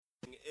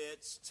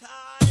It's time.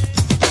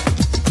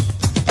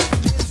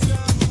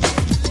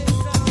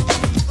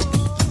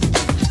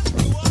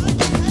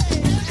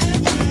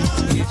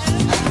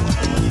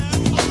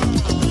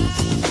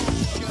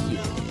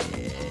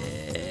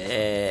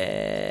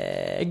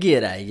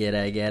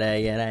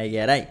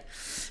 G'day.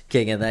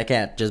 Kicking that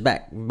cat just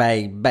back,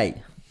 baby.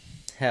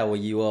 How are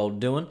you all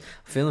doing?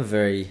 Feeling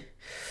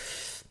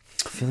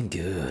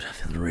good. I'm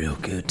feeling real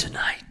good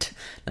tonight.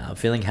 Now, I'm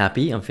feeling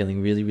happy. I'm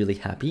feeling really, really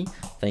happy.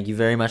 Thank you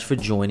very much for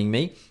joining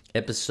me.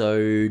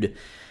 Episode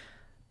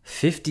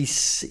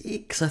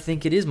 56, I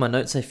think it is. My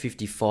notes say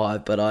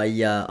 55, but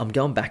I'm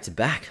going back to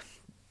back.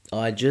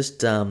 I just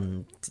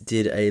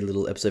did a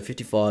little episode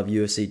 55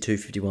 UFC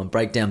 251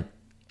 breakdown.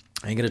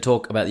 I'm going to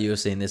talk about the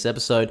UFC in this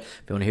episode.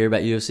 If you want to hear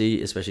about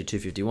UFC, especially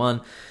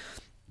 251,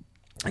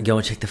 go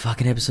and check the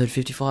fucking episode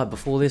 55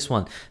 before this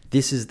one.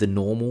 This is the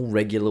normal,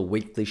 regular,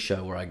 weekly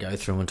show where I go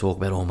through and talk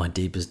about all my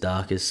deepest,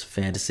 darkest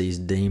fantasies,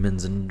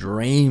 demons, and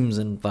dreams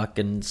and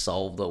fucking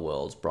solve the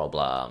world's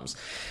problems.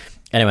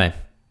 Anyway,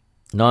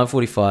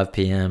 9:45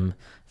 p.m.,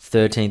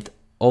 13th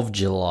of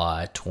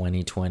July,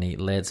 2020.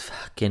 Let's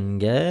fucking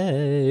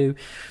go.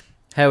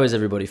 How is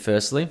everybody,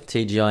 firstly?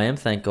 TGIM,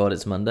 thank God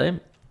it's Monday.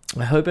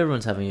 I hope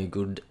everyone's having a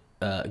good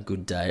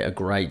day, a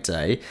great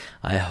day.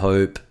 I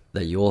hope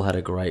that you all had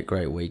a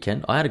great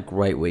weekend. I had a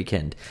great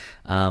weekend.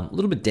 A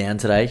little bit down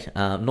today,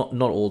 not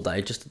all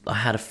day. Just I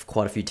had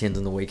quite a few tins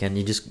on the weekend.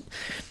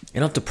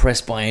 You're not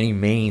depressed by any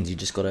means. You're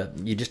just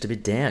a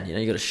bit down.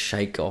 You got to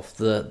shake off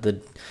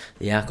the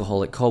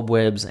alcoholic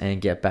cobwebs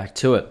and get back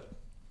to it.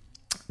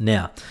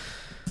 Now,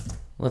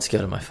 let's go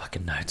to my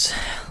fucking notes.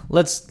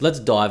 Let's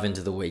dive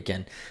into the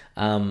weekend.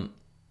 As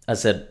I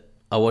said,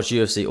 I watched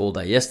UFC all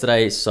day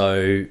yesterday,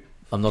 so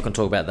I'm not going to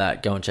talk about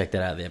that. Go and check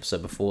that out, the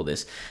episode before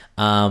this.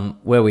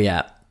 Where we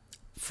at?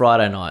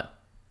 Friday night.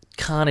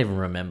 Can't even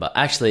remember.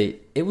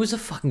 Actually, it was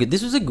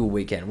this was a good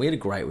weekend. We had a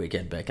great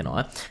weekend, Beck and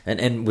I,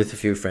 and with a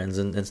few friends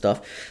and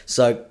stuff.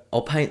 So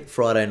I'll paint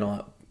Friday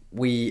night.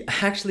 We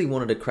actually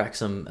wanted to crack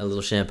a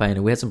little champagne,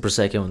 and we had some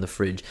Prosecco in the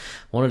fridge.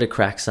 Wanted to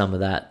crack some of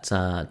that,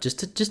 just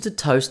to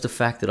toast the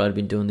fact that I'd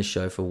been doing this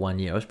show for 1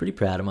 year. I was pretty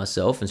proud of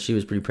myself, and she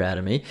was pretty proud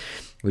of me.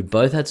 We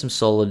both had some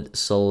solid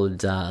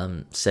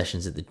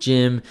sessions at the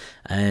gym,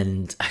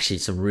 and actually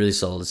some really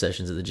solid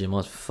sessions at the gym. I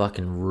was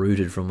fucking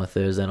rooted from my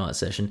Thursday night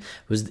session.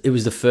 It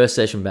was the first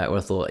session back where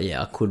I thought,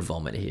 yeah, I could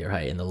vomit here,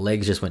 hey, and the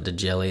legs just went to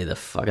jelly. The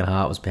fucking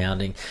heart was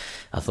pounding.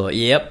 I thought,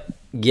 yep,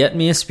 get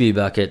me a spew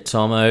bucket.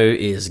 Tomo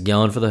is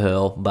going for the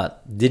hurl,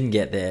 but didn't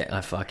get there.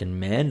 I fucking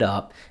manned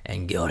up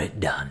and got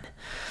it done.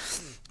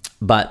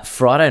 But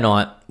Friday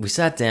night, we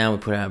sat down, we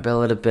put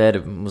Arabella to bed.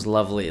 It was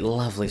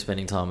lovely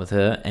spending time with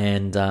her.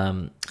 And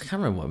I can't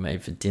remember what we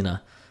made for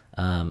dinner.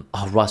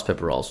 Rice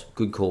pepper rolls.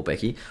 Good call,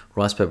 Becky.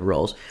 Rice pepper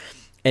rolls.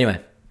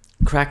 Anyway,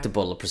 cracked a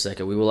bottle of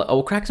Prosecco. We were like,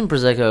 we'll crack some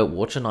Prosecco,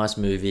 watch a nice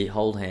movie,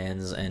 hold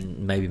hands,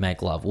 and maybe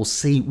make love. We'll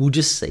see. We'll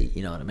just see.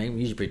 You know what I mean? We're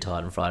usually pretty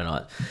tired on Friday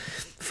night.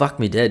 Fuck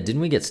me dead.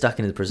 Didn't we get stuck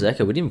into the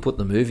Prosecco? We didn't put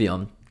the movie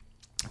on.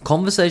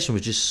 Conversation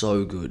was just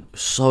so good.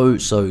 So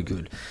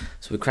good.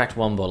 So we cracked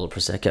one bottle of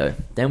Prosecco.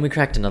 Then we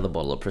cracked another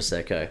bottle of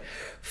Prosecco.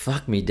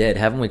 Fuck me dead.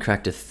 Haven't we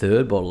cracked a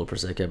third bottle of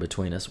Prosecco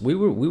between us? We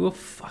were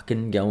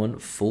fucking going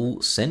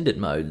full send it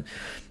mode.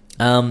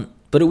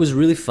 But it was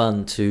really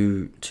fun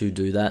to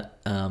do that.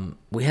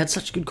 We had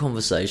such good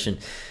conversation.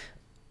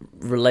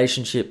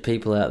 Relationship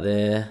people out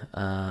there,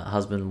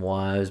 husband,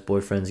 wives,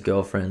 boyfriends,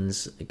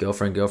 girlfriends,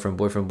 girlfriend,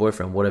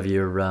 boyfriend, whatever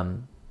your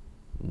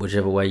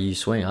whichever way you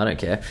swing, I don't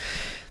care.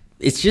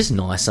 It's just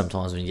nice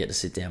sometimes when you get to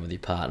sit down with your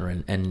partner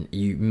and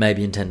you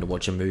maybe intend to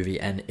watch a movie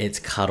and it's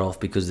cut off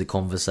because the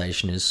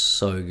conversation is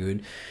so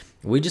good.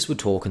 We just were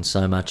talking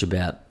so much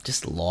about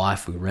just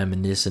life. We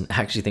reminisce, and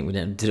I actually think we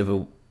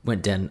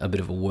went down a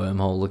bit of a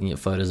wormhole looking at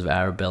photos of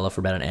Arabella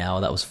for about an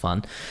hour. That was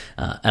fun.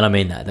 And I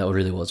mean that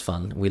really was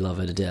fun. We love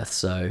her to death.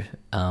 So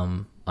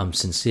I'm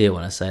sincere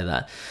when I say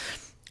that.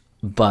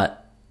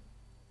 But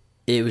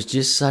it was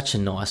just such a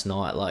nice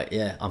night. Like,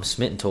 yeah, I'm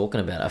smitten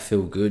talking about it. I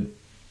feel good.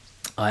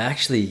 I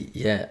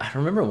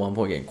remember at one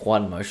point getting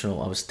quite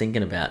emotional. I was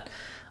talking about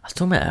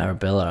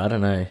Arabella. I don't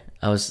know.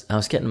 I was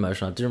getting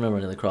emotional. I do remember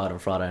I nearly cried on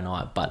Friday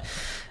night. But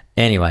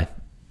anyway,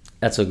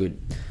 that's all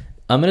good.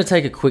 I'm going to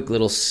take a quick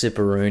little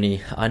sipperoonie.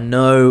 I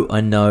know,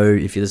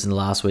 if you listen to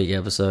last week's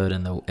episode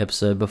and the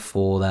episode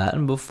before that,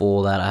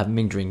 I haven't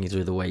been drinking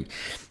through the week.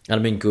 And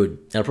I've been good.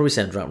 And I probably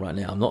sound drunk right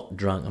now. I'm not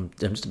drunk. I'm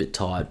just a bit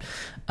tired.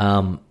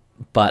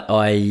 But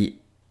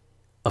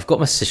I've got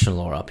my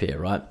sister-in-law up here,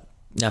 right?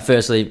 Now,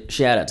 firstly,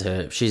 shout out to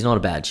her. She's not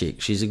a bad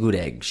chick. She's a good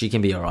egg. She can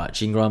be all right.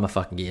 She can grind my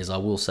fucking gears. I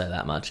will say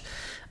that much.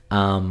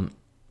 And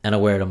I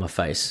wear it on my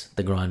face,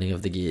 the grinding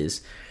of the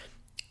gears.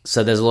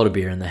 So there's a lot of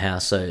beer in the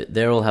house. So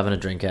they're all having a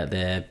drink out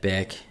there.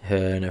 Beck,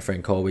 her, and her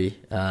friend Colby,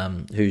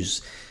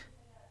 who's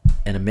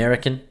an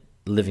American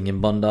living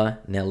in Bondi,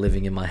 now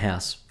living in my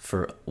house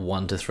for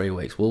 1 to 3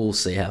 weeks. We'll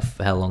see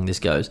how long this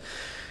goes.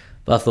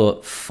 But I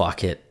thought,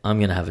 fuck it. I'm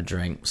going to have a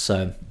drink.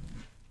 So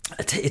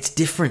it's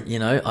different, you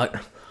know.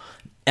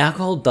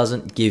 Alcohol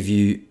doesn't give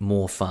you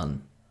more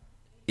fun.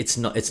 it's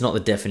not the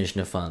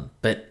definition of fun,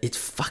 but it's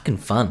fucking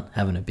fun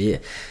having a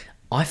beer.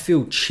 I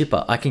feel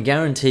chipper. I can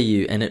guarantee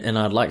you, and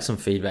I'd like some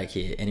feedback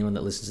here, anyone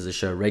that listens to the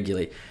show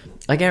regularly,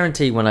 I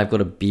guarantee when I've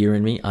got a beer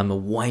in me, I'm a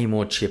way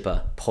more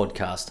chipper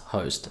podcast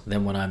host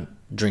than when I'm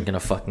drinking a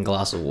fucking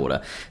glass of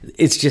water.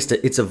 It's just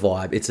it's a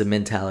vibe. It's a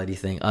mentality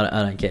thing.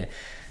 I don't care.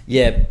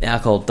 Yeah,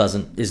 alcohol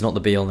is not the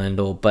be all and end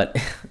all, but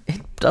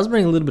it does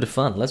bring a little bit of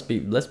fun. Let's be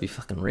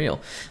fucking real.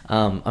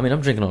 I mean,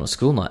 I'm drinking on a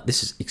school night.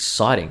 This is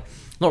exciting.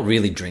 Not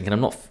really drinking.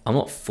 I'm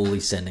not fully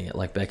sending it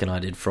like Beck and I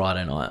did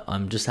Friday night.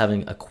 I'm just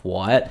having a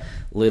quiet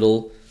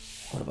little,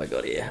 what have I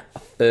got here? A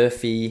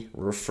earthy,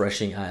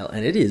 refreshing ale.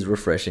 And it is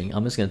refreshing.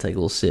 I'm just going to take a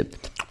little sip.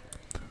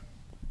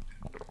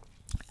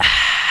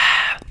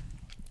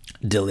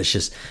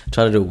 Delicious.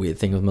 Try to do a weird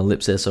thing with my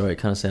lips there. Sorry, it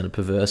kind of sounded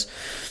perverse.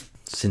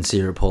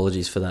 Sincere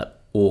apologies for that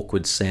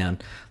awkward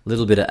sound. A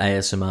little bit of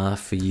ASMR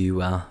for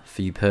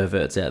you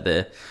perverts out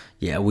there.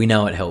 Yeah, we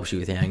know it helps you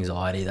with your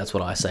anxiety. That's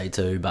what I say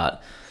too,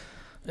 but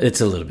it's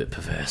a little bit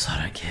perverse.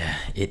 I don't care.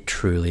 It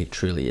truly,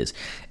 truly is.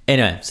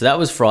 Anyway, so that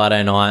was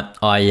Friday night.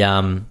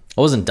 I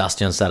wasn't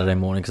dusty on Saturday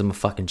morning because I'm a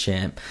fucking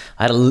champ.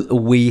 I had a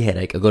wee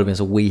headache. I got to be honest,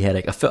 a wee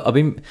headache.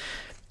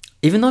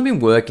 Even though I've been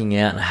working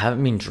out and I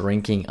haven't been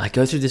drinking, I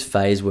go through this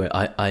phase where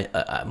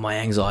I my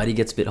anxiety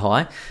gets a bit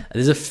high.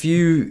 There's a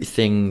few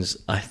things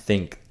I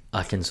think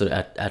I can sort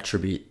of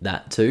attribute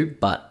that to,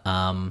 but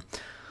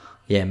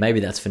yeah, maybe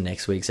that's for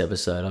next week's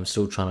episode. I'm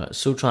still trying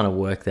to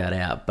work that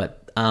out,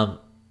 but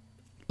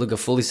look, I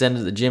fully sent it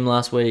to the gym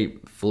last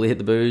week, fully hit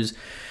the booze.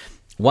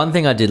 One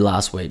thing I did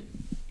last week,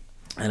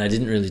 and I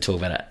didn't really talk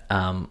about it,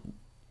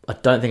 I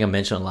don't think I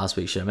mentioned on last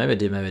week's show. Maybe I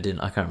did, maybe I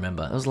didn't. I can't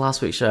remember. It was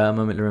last week's show. I'm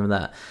meant to remember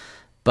that.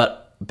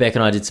 But Beck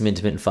and I did some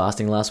intermittent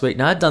fasting last week.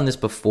 Now, I'd done this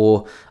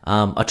before.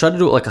 I tried to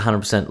do it like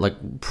 100%,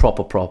 like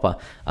proper.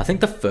 I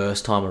think the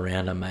first time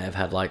around I may have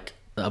had like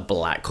a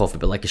black coffee,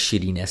 but like a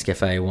shitty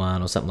Nescafe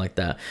one or something like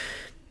that.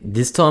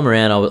 This time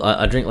around,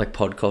 I drink like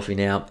pod coffee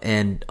now,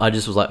 and I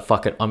just was like,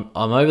 fuck it, I'm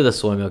over the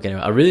soy milk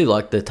anyway. I really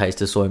like the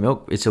taste of soy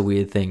milk. It's a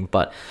weird thing,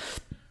 but,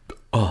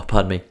 oh,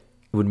 pardon me, it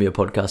wouldn't be a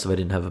podcast if I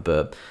didn't have a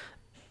burp.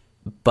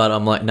 But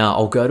I'm like, nah,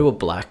 I'll go to a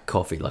black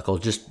coffee. Like,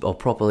 I'll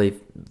properly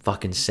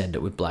fucking send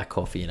it with black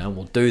coffee, you know. And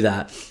we'll do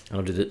that,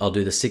 and I'll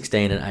do the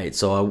 16 and 8.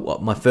 So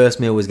my first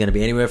meal was going to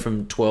be anywhere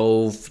from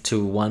 12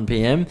 to 1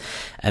 p.m.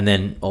 And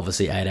then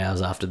obviously 8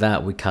 hours after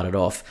that, we cut it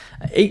off.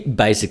 Eat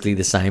basically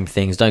the same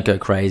things. Don't go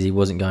crazy.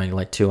 Wasn't going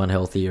like too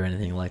unhealthy or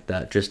anything like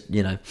that. Just,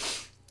 you know,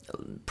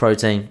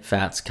 protein,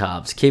 fats,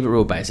 carbs. Keep it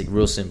real basic,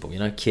 real simple, you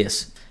know.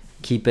 KISS.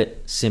 Keep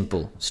it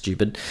simple,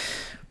 stupid.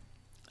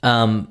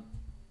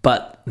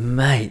 But,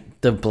 mate,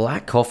 the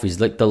black coffees,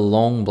 like the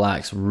long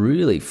blacks,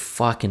 really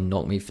fucking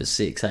knocked me for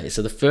 6, hey?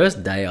 So the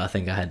first day, I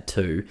think I had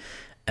 2,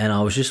 and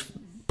I was just,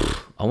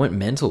 I went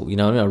mental, you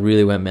know what I mean? I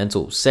really went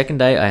mental. Second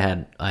day, I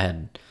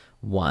had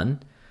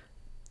 1.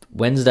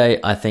 Wednesday,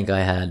 I think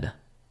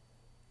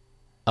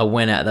I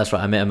went out, that's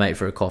right, I met a mate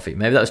for a coffee.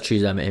 Maybe that was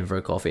Tuesday, I met him for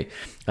a coffee.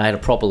 I had a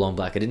proper long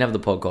black. I didn't have the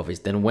pod coffees.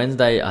 Then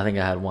Wednesday, I think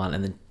I had 1.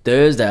 And then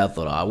Thursday, I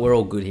thought, we're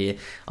all good here.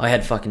 I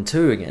had fucking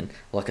 2 again,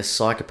 like a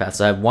psychopath.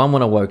 So I had 1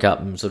 when I woke up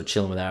and sort of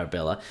chilling with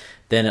Arabella.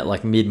 Then at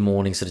like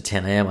mid-morning, sort of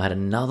 10 a.m., I had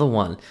another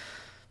 1.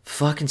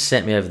 Fucking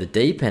sent me over the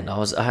deep end. I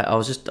was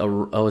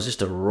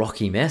just a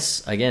rocky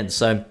mess again.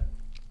 So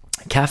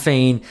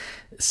caffeine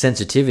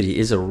sensitivity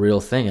is a real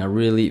thing. It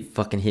really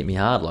fucking hit me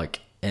hard.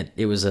 Like, and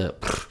it was a...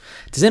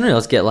 Does anyone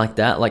else get like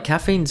that? Like,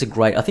 caffeine's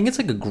I think it's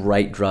like a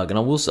great drug, and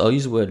I'll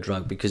use the word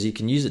drug because you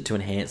can use it to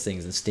enhance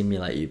things and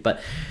stimulate you.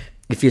 But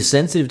if you're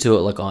sensitive to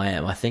it like I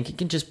am, I think it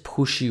can just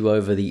push you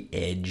over the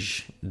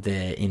edge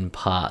there in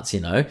parts, you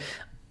know.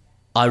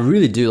 I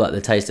really do like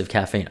the taste of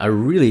caffeine. I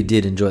really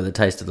did enjoy the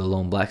taste of the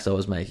long blacks I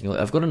was making. Like,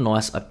 I've got a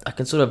nice... I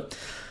can sort of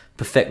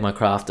perfect my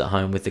craft at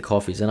home with the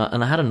coffees, and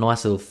I had a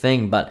nice little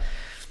thing, but...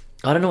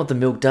 I don't know what the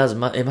milk does.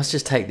 It must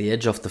just take the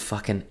edge off the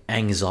fucking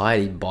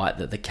anxiety bite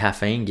that the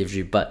caffeine gives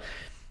you. But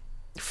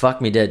fuck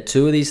me dead.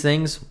 2 of these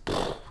things,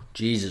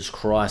 Jesus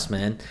Christ,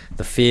 man.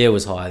 The fear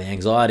was high. The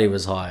anxiety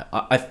was high.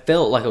 I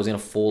felt like I was going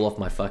to fall off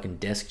my fucking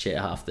desk chair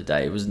half the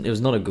day. It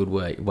was not a good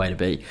way to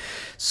be.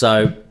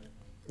 So,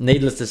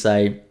 needless to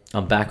say,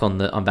 I'm back on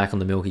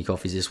the milky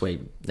coffees this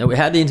week. Now,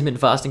 how'd the intermittent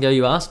fasting go,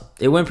 you asked?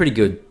 It went pretty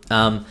good.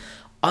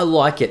 I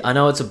like it. I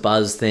know it's a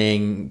buzz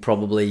thing.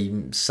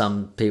 Probably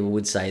some people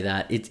would say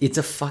that. It's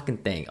a fucking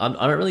thing. I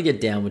don't really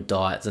get down with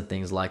diets and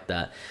things like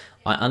that.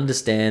 I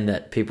understand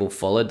that people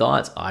follow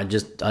diets. I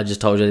just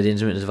told you I did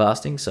intermittent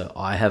fasting, so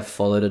I have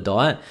followed a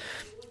diet.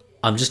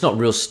 I'm just not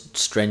real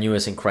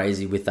strenuous and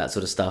crazy with that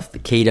sort of stuff. The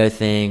keto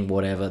thing,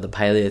 whatever. The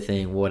paleo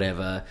thing,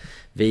 whatever.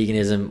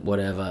 Veganism,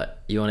 whatever.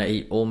 You want to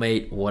eat all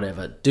meat,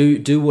 whatever.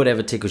 Do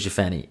whatever tickles your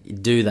fanny.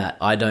 Do that.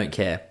 I don't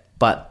care.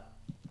 But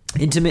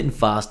intermittent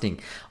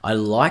fasting, I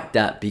like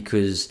that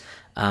because,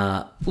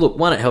 look,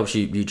 one, it helps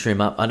you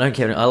trim up. I don't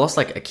care. I lost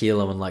like 1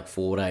 kilo in like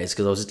 4 days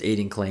because I was just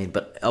eating clean,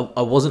 but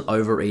I wasn't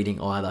overeating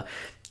either.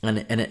 And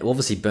it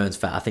obviously burns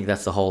fat. I think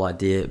that's the whole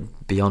idea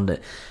beyond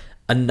it.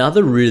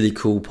 Another really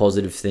cool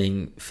positive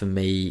thing for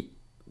me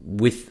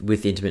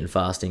with intermittent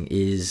fasting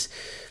is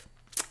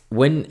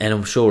and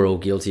I'm sure we're all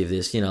guilty of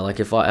this, like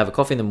if I have a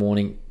coffee in the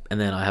morning and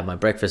then I have my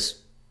breakfast,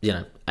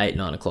 8,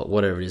 9 o'clock,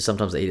 whatever it is.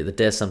 Sometimes I eat at the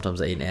desk,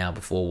 sometimes I eat an hour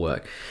before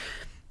work.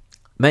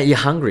 Mate, you're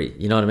hungry,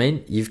 you know what I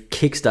mean? You've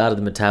kick-started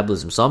the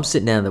metabolism. So I'm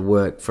sitting down at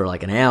work for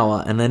like an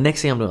hour, and the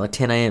next thing I'm doing, like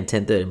 10 a.m.,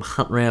 10:30, I'm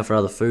hunting around for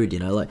other food,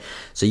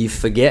 so you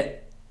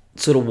forget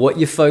sort of what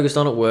you're focused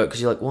on at work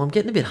because you're like, well, I'm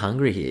getting a bit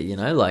hungry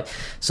here,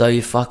 so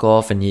you fuck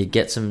off and you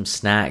get some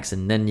snacks,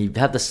 and then you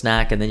have the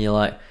snack, and then you're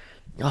like,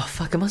 oh,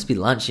 fuck, it must be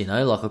lunch,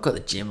 like I've got the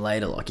gym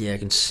later, like, yeah, I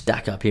can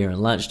stack up here and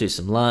lunch, do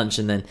some lunch,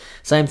 and then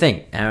same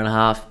thing, hour and a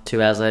half,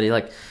 2 hours later, you're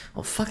like,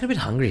 I'm fucking a bit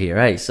hungry here,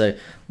 eh? So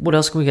what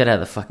else can we get out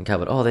of the fucking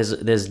cupboard? Oh,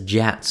 there's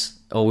Jats.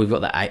 Oh, we've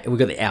got the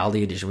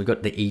Aldi edition. We've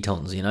got the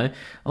Etons,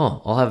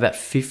 Oh, I'll have about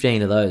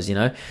 15 of those,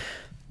 And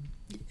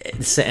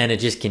it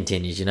just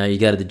continues, You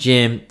go to the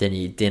gym, then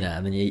you eat dinner,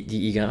 and then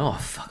you go, oh,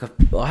 fuck,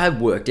 I have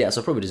worked out,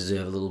 so I probably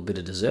deserve a little bit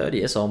of dessert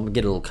here, so I'm going to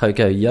get a little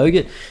cocoa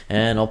yogurt,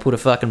 and I'll put a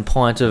fucking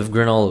pint of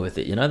granola with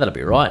it, That'll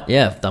be right.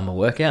 Yeah, I've done my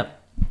workout.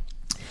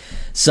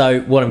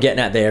 So what I'm getting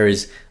at there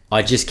is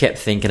I just kept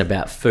thinking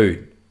about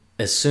food.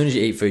 As soon as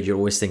you eat food, you're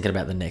always thinking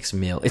about the next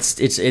meal.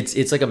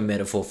 It's like a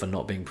metaphor for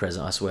not being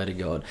present, I swear to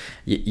God.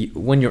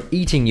 When you're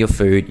eating your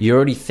food, you're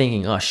already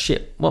thinking, oh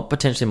shit, what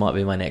potentially might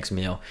be my next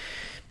meal?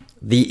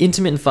 The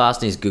intermittent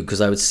fasting is good because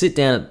I would sit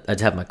down,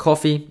 I'd have my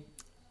coffee,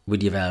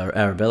 we'd give our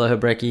Arabella her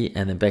brekkie,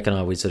 and then Beck and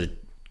I would sort of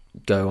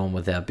go on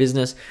with our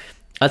business.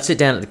 I'd sit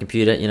down at the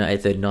computer,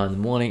 8:30, 9 in the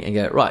morning, and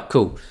go, right,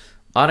 cool.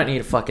 I don't need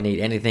to fucking eat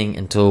anything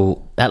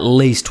until at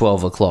least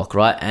 12 o'clock,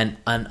 right? And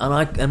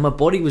my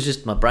body was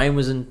just, my brain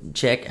was in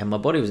check and my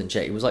body was in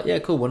check. It was like, yeah,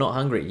 cool, we're not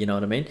hungry, you know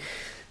what I mean?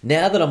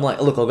 Now that I'm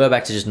like, look, I'll go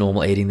back to just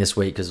normal eating this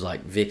week because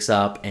like Vic's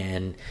up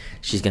and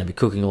she's going to be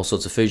cooking all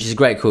sorts of food. She's a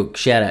great cook.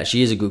 Shout out,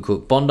 she is a good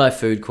cook. Bondi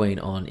Food Queen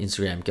on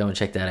Instagram. Go and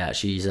check that out.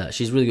 She's a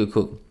really good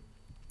cook.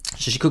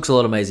 So she cooks a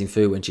lot of amazing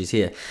food when she's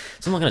here.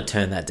 So I'm not going to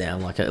turn that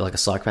down like a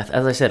psychopath.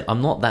 As I said,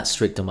 I'm not that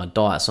strict on my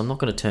diet, so I'm not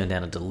going to turn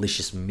down a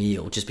delicious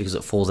meal just because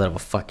it falls out of a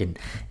fucking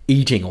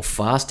eating or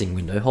fasting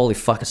window. Holy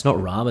fuck, it's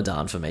not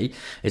Ramadan for me.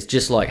 It's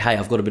just like, hey,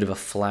 I've got a bit of a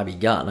flabby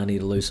gut and I need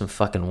to lose some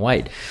fucking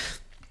weight.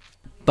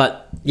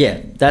 But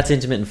yeah, that's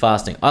intermittent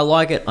fasting. I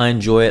like it. I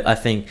enjoy it. I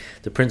think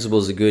the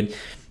principles are good.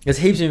 There's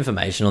heaps of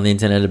information on the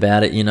internet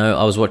about it.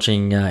 I was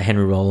watching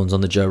Henry Rollins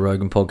on the Joe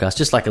Rogan podcast,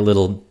 just like a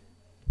little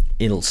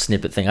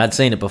snippet thing. I'd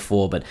seen it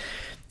before, but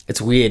it's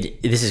weird.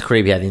 This is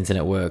creepy how the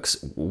internet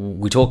works.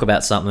 We talk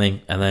about something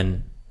and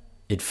then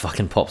it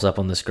fucking pops up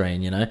on the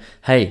screen,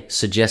 Hey,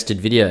 suggested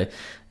video.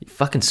 You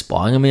fucking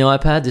spying on my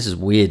iPad? This is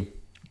weird.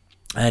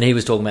 And he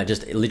was talking about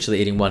just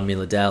literally eating one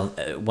meal a day,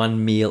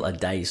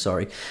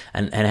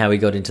 and how he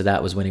got into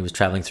that was when he was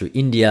traveling through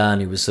India and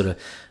he was sort of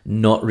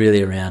not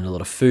really around a lot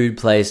of food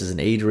places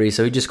and eateries,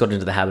 so he just got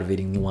into the habit of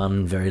eating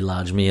one very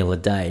large meal a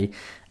day.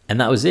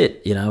 And that was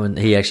it, and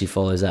he actually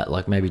follows that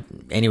like maybe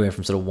anywhere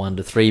from sort of 1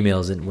 to 3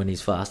 meals when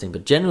he's fasting.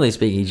 But generally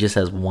speaking, he just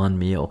has one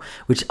meal,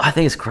 which I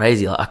think is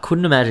crazy. Like, I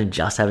couldn't imagine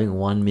just having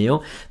one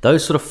meal.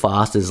 Those sort of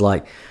fasters,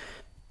 like,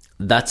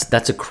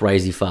 that's a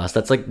crazy fast.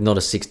 That's like not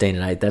a 16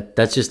 and 8.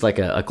 That's just like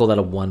I call that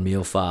a one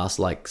meal fast.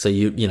 Like, so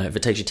if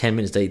it takes you 10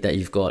 minutes to eat that,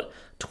 you've got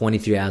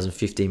 23 hours and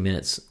 15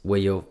 minutes where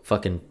you're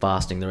fucking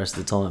fasting the rest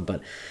of the time.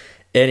 But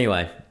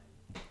anyway,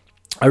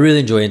 I really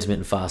enjoy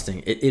intermittent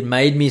fasting. It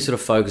made me sort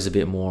of focus a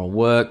bit more on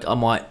work.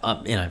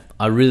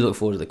 I really look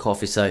forward to the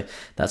coffee, so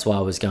that's why I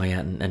was going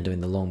out and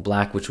doing the long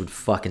black, which would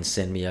fucking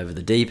send me over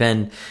the deep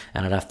end,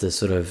 and I'd have to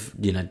sort of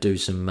do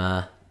some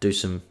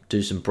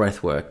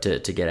breath work to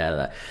get out of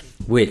that.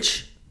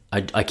 Which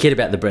I kid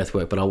about the breath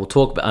work, but I'm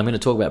going to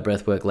talk about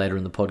breath work later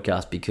in the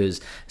podcast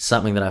because it's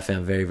something that I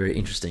found very, very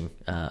interesting,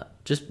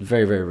 just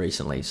very, very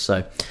recently.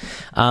 So,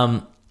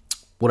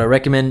 would I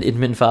recommend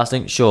intermittent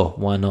fasting? Sure,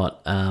 why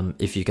not?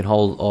 If you can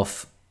hold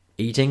off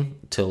eating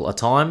till a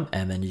time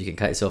and then you can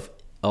cut yourself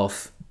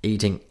off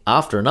eating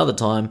after another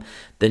time,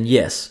 then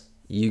yes,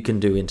 you can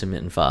do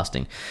intermittent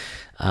fasting.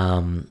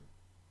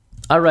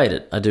 I rate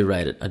it. I do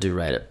rate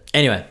it.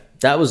 Anyway,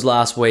 that was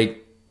last week.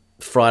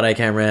 Friday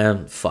came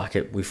around. Fuck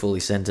it. We fully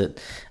sent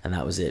it. And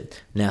that was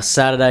it. Now,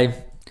 Saturday,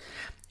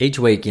 each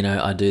week,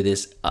 I do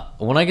this.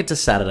 When I get to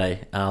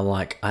Saturday, I'm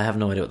like, I have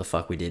no idea what the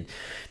fuck we did.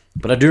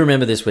 But I do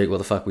remember this week what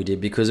the fuck we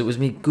did because it was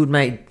me good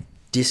mate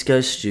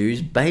Disco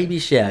Stew's baby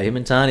shower. Him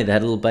and Tani, they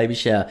had a little baby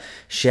shower.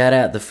 Shout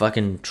out the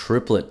fucking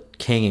triplet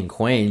king and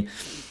queen.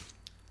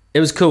 It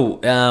was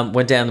cool.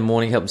 Went down in the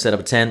morning, helped him set up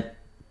a tent.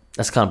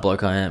 That's the kind of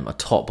bloke I am, a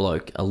top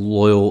bloke, a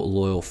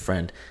loyal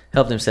friend.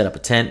 Helped him set up a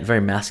tent, very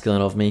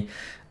masculine of me.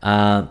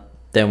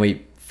 Then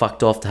we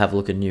fucked off to have a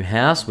look at a new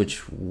house,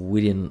 which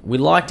we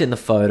liked it in the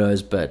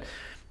photos, but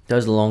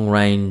those long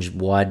range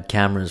wide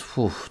cameras,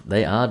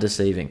 they are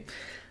deceiving.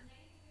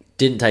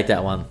 Didn't take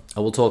that one. I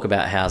will talk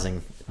about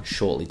housing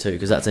shortly too,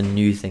 because that's a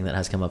new thing that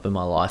has come up in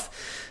my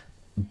life.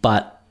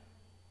 But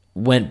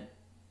went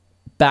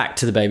back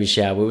to the baby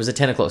shower. It was a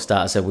 10 o'clock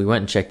start, so we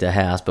went and checked the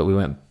house, but we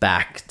went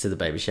back to the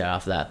baby shower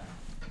after that.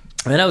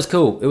 I mean, that was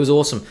cool. It was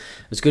awesome.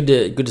 It was good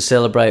to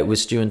celebrate with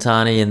Stu and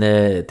Tani and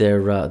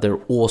their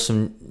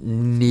awesome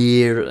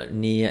near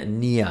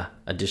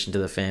addition to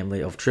the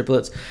family of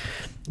triplets.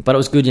 But it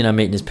was good,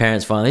 meeting his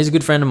parents finally. He's a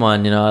good friend of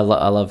mine, I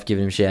love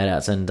giving him shout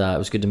outs, and it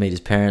was good to meet his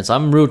parents.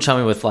 I'm real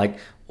chummy with like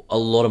a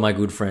lot of my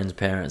good friends'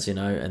 parents,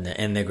 and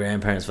their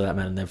grandparents for that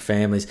matter, and their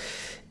families.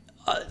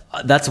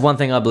 That's one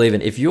thing I believe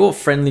in. If you're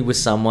friendly with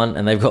someone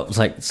and they've got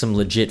like some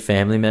legit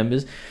family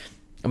members,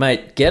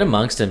 mate, get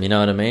amongst them. You know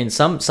what I mean?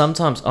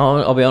 Sometimes,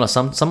 I'll be honest.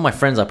 Some of my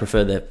friends, I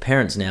prefer their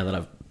parents now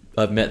that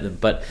I've met them.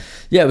 But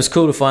yeah, it was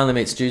cool to finally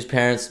meet Stu's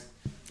parents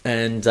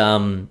and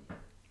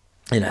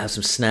have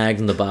some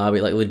snags on the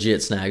barbie, like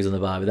legit snags on the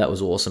barbie. That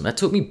was awesome. That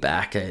took me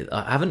back.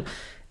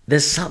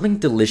 There's something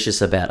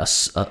delicious about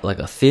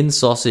a thin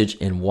sausage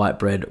and white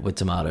bread with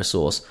tomato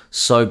sauce.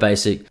 So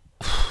basic,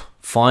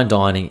 fine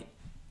dining.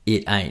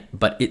 It ain't,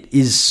 but it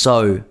is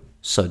so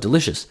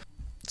delicious.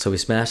 So we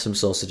smashed some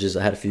sausages.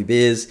 I had a few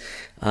beers.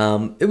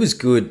 It was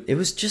good. It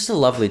was just a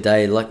lovely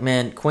day. Like,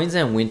 man,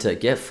 Queensland winter,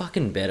 get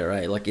fucking better,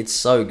 eh? Like, it's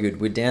so good.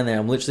 We're down there.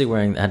 I'm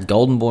literally had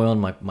Golden Boy on,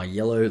 my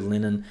yellow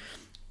linen,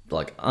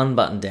 like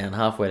unbuttoned down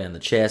halfway down the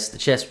chest. The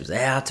chest was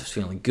out. It was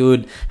feeling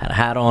good. Had a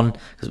hat on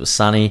because it was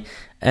sunny.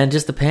 And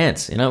just the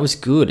pants, it was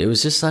good. It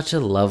was just such a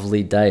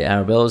lovely day.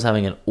 Arabella was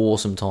having an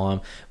awesome time.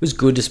 It was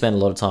good to spend a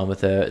lot of time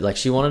with her. Like,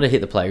 she wanted to hit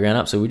the playground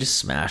up, so we were just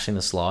smashing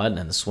the slide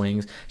and the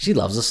swings. She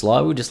loves the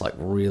slide. We were just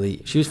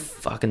she was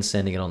fucking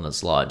sending it on the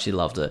slide. She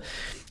loved it.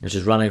 She was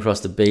just running across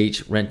the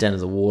beach, went down to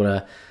the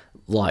water.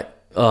 Like,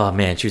 oh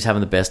man, she was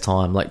having the best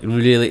time. Like,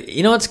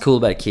 really, what's cool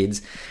about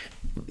kids?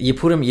 You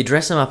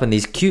dress them up in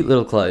these cute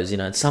little clothes,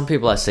 and some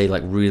people I see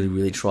like really,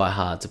 really try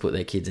hard to put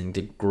their kids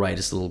into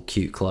greatest little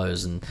cute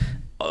clothes and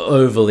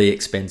overly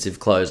expensive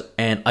clothes,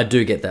 and I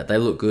do get that. They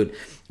look good,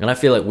 and I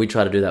feel like we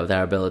try to do that with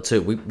Arabella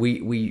too.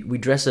 We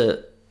dress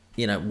her,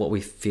 what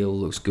we feel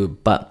looks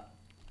good, but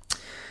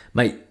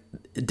mate,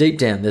 deep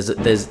down there's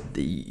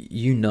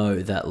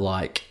that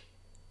like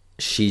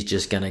she's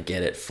just gonna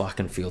get it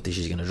fucking filthy.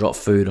 She's gonna drop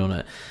food on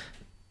it,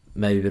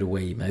 maybe a bit of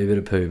wee, maybe a bit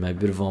of poo, maybe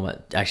a bit of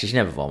vomit. Actually, she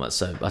never vomits,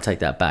 so I take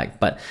that back.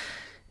 But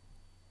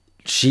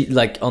she,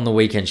 like, on the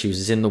weekend, she was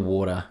just in the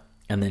water,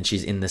 and then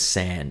she's in the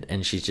sand,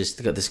 and she's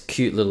just got this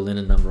cute little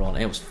linen number on.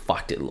 And it was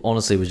fucked. It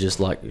honestly was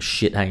just like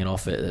shit hanging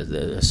off it.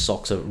 The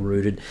socks are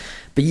rooted.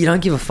 But you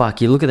don't give a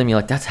fuck. You look at them, you're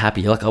like, that's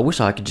happy. You're like, I wish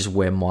I could just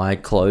wear my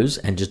clothes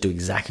and just do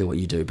exactly what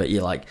you do. But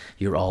you're like,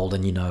 you're old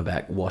and you know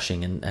about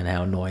washing and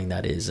how annoying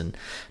that is, and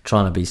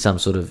trying to be some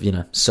sort of,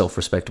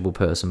 self-respectable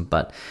person.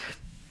 But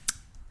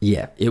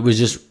yeah, it was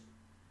just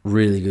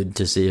really good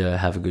to see her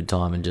have a good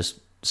time and just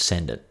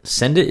send it.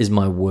 Send it is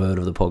my word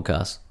of the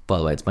podcast, by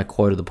the way. It's my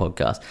quote of the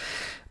podcast.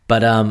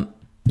 But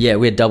yeah,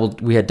 we had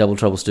double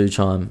trouble stew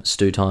time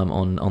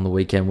on the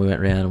weekend. We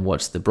went around and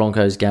watched the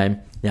Broncos game.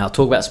 Now I'll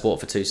talk about sport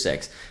for 2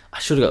 secs. I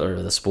should have got rid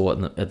of the sport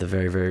at the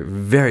very, very,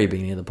 very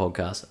beginning of the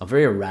podcast. I'm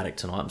very erratic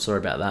tonight. I'm sorry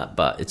about that,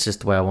 but it's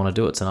just the way I want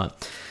to do it tonight.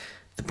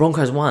 The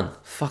Broncos won.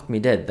 Fuck me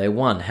dead. They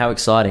won. How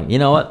exciting. You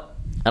know what?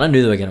 And I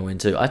knew they were going to win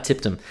too. I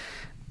tipped them.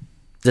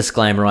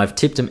 Disclaimer, I've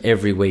tipped them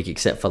every week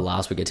except for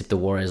last week. I tipped the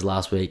Warriors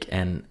last week,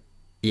 and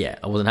yeah,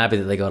 I wasn't happy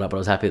that they got up, but I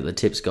was happy that the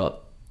tips got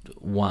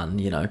one,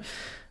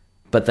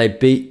 But they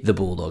beat the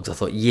Bulldogs. I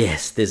thought,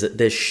 yes, there's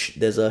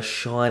a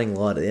shining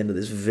light at the end of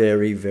this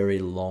very, very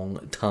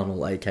long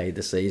tunnel, aka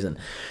the season.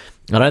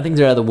 I don't think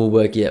they're out of the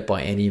woodwork yet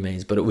by any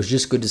means, but it was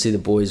just good to see the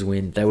boys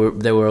win. They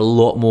were a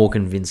lot more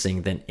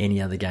convincing than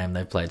any other game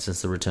they've played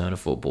since the return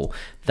of football.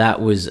 That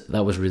was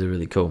really,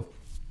 really cool.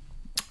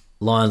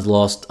 Lions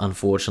lost,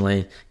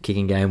 unfortunately.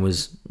 Kicking game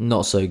was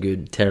not so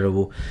good,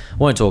 terrible.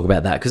 Won't talk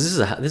about that because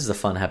this is a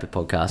fun, happy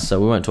podcast, so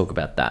we won't talk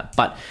about that.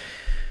 But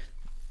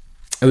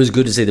it was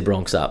good to see the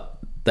Bronx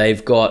up.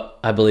 They've got,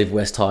 I believe,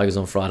 West Tigers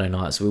on Friday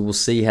night, so we will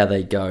see how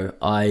they go.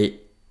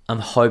 I'm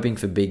hoping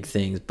for big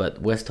things,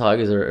 but West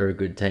Tigers are a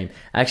good team.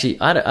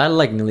 Actually, I had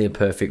like nearly a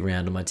perfect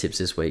round on my tips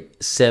this week.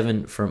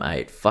 7 from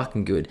 8.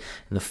 Fucking good.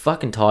 And the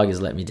fucking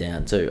Tigers let me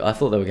down too. I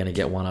thought they were going to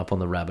get one up on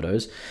the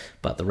Rabbitohs,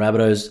 but the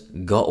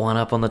Rabbitohs got one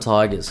up on the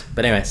Tigers.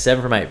 But anyway,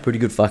 7 from 8. Pretty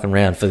good fucking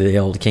round for the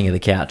old king of the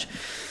couch.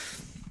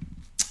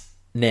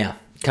 Now,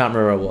 can't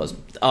remember where I was.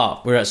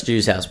 We were at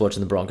Stu's house watching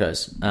the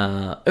Broncos.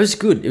 It was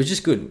good. It was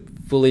just good.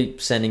 Fully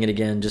sending it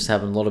again, just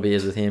having a lot of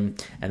beers with him.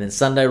 And then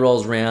Sunday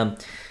rolls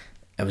around.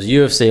 It was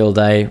UFC all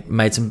day.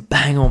 Made some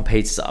bang-on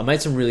pizzas. I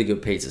made some really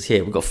good pizzas.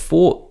 Here, we've got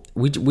 4.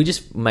 We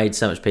just made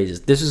so much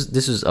pizzas. This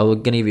is. I'm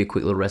going to give you a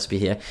quick little recipe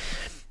here.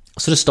 I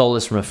sort of stole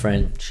this from a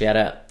friend. Shout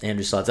out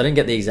Andrew Sides. I didn't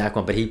get the exact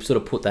one, but he sort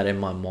of put that in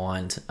my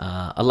mind.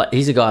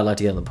 He's a guy I'd like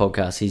to get on the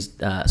podcast. He's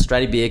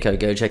Stratty Beer Co.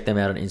 Go check them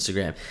out on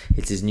Instagram.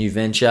 It's his new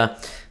venture.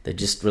 They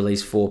just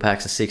released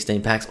 4-packs and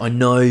 16-packs. I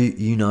know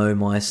you know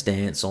my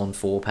stance on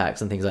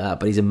 4-packs and things like that,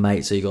 but he's a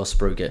mate, so you got to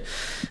spruik it.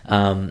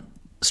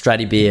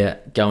 Stratty Beer,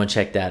 go and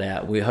check that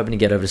out. We're hoping to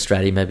get over to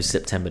Stratty maybe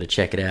September to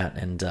check it out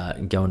and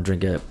go and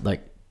drink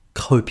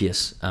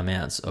copious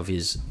amounts of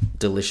his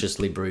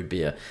deliciously brewed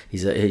beer.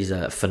 He's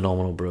a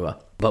phenomenal brewer.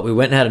 But we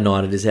went and had a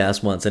night at his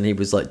house once, and he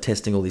was like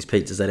testing all these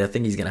pizzas that I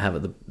think he's going to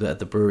have at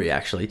the brewery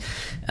actually.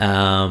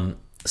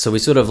 So we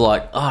sort of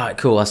like, all right,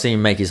 cool. I see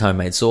him make his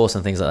homemade sauce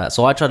and things like that.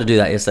 So I tried to do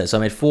that yesterday. So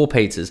I made 4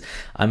 pizzas.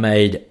 I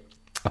made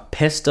a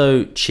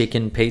pesto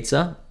chicken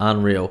pizza,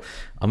 unreal.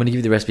 I'm going to give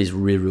you the recipes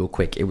real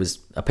quick. It was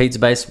a pizza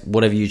base,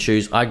 whatever you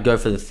choose. I'd go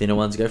for the thinner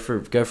ones. Go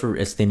for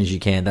as thin as you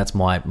can. That's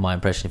my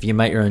impression. If you can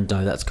make your own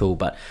dough, that's cool,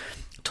 but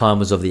time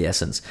was of the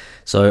essence.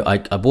 So I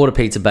bought a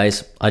pizza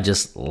base. I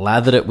just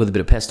lathered it with a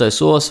bit of pesto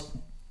sauce,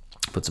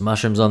 put some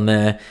mushrooms on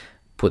there,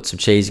 put some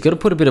cheese. You got to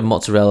put a bit of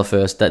mozzarella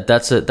first.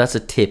 That's a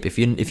tip. If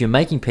you're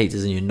making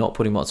pizzas and you're not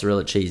putting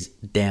mozzarella cheese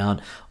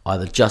down,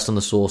 either just on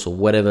the sauce or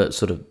whatever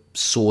sort of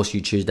sauce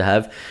you choose to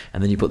have,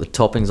 and then you put the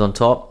toppings on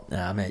top,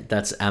 mate,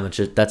 that's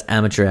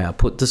amateur hour.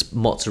 Put this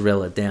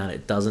mozzarella down.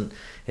 It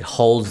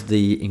holds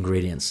the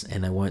ingredients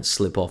and they won't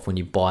slip off when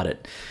you bite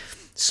it.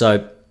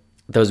 So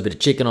there was a bit of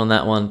chicken on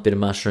that one, bit of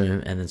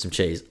mushroom, and then some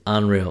cheese.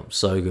 Unreal.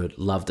 So good.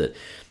 Loved it.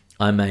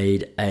 I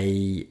made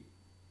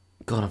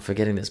I'm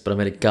forgetting this, but I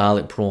made a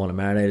garlic prawn. I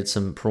marinated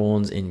some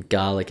prawns in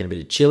garlic and a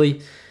bit of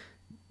chili.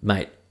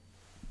 Mate,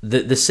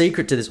 the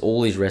secret to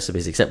all these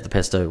recipes, except the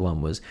pesto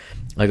one, was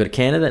I got a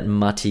can of that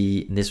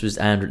mutty, and this is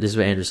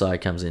where Andrew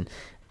Side comes in.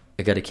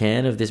 I got a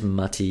can of this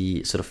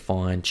mutty, sort of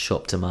fine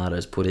chopped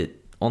tomatoes, put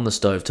it on the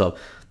stovetop,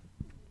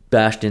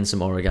 bashed in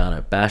some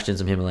oregano, bashed in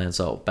some Himalayan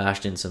salt,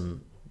 bashed in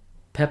some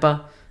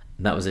pepper,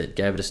 and that was it.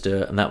 Gave it a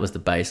stir, and that was the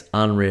base.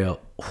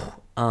 Unreal.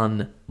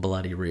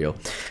 Unbloody real.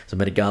 So I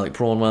made a garlic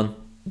prawn one.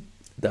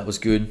 That was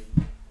good.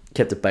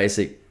 Kept it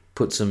basic.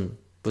 Put some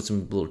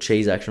little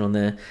cheese action on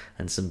there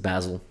and some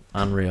basil.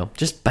 Unreal.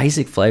 Just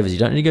basic flavors. You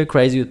don't need to go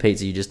crazy with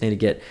pizza. You just need to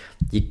get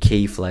your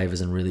key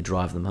flavors and really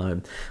drive them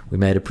home. We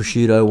made a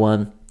prosciutto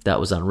one. That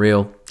was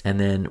unreal. And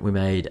then we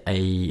made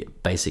a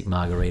basic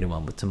margarita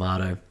one with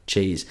tomato,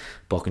 cheese,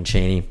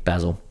 bocconcini,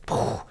 basil.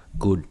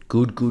 Good.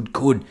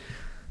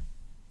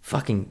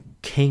 Fucking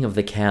king of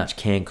the couch,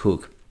 can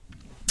cook.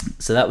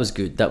 So that was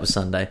good. That was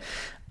Sunday.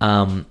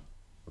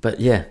 But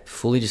yeah,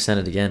 fully just sent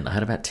it again. I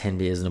had about 10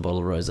 beers and a bottle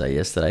of rosé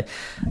yesterday.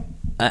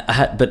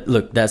 But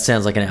look, that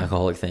sounds like an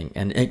alcoholic thing,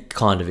 and it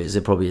kind of is.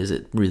 It probably is.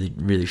 It really,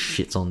 really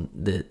shits on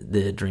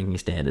the drinking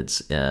standards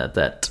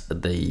that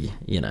the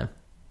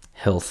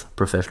health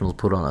professionals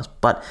put on us.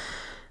 But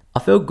I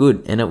felt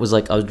good, and it was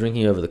like I was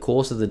drinking over the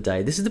course of the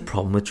day. This is the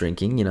problem with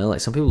drinking, like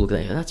some people look at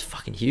it and go, that's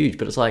fucking huge.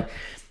 But it's like,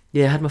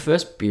 yeah, I had my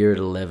first beer at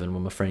 11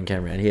 when my friend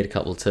came around. He had a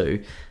couple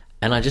too.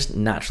 And I just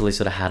naturally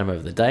sort of had them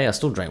over the day. I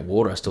still drank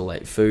water. I still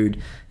ate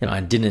food.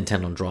 I didn't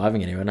intend on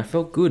driving anywhere, and I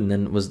felt good. And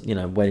then was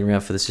waiting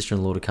around for the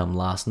sister-in-law to come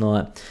last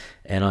night,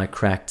 and I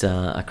cracked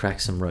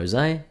some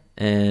rosé,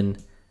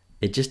 and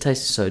it just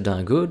tasted so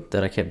darn good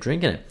that I kept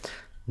drinking it.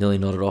 Nearly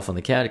nodded off on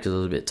the couch because I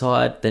was a bit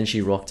tired. Then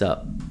she rocked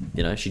up.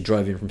 She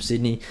drove in from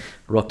Sydney,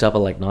 rocked up at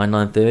like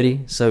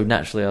 9:30. So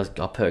naturally,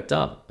 I perked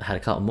up. Had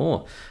a couple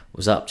more.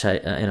 Was up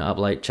up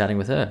late chatting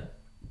with her.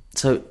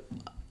 So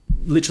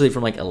literally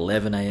from like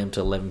 11 a.m.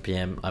 to 11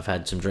 p.m. I've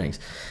had some drinks.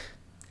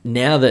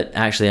 Now that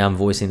actually I'm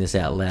voicing this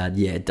out loud,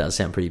 yeah, it does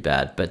sound pretty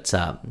bad, but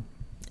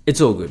it's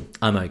all good.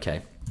 I'm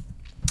okay.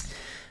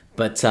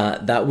 But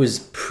that was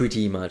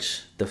pretty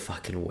much the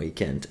fucking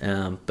weekend.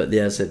 But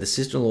yeah, so the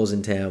sister-in-law's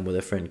in town with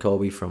her friend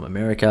Colby from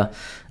America.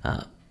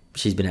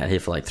 She's been out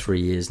here for like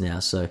 3 years now,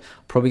 so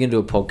probably going to do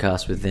a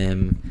podcast with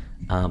them.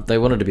 They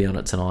wanted to be on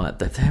it tonight.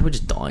 They were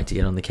just dying to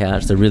get on the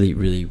couch. They really,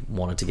 really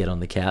wanted to get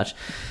on the couch.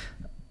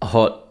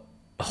 Hot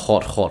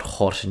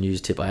news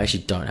tip. I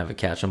actually don't have a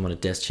couch. I'm on a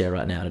desk chair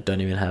right now, and I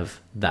don't even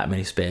have that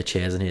many spare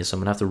chairs in here, so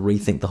I'm gonna have to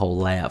rethink the whole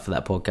layout for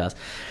that podcast.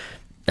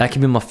 That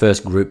can be my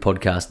first group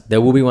podcast.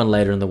 There will be one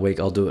later in the week.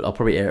 I'll do it. I'll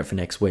probably air it for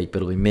next week, but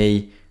it'll be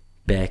me,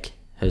 Beck,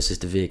 her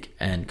sister Vic,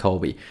 and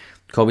Colby.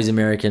 Colby's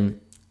American.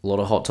 A lot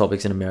of hot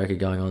topics in America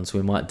going on, so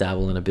we might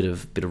dabble in a bit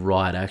of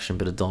riot action,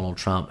 bit of Donald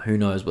Trump. Who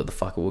knows what the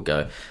fuck it will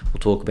go. We'll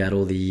talk about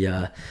all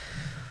the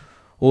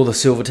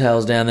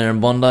Silvertails down there in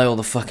Bondi, all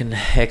the fucking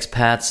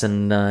expats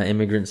and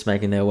immigrants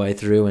making their way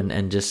through,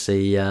 and just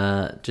see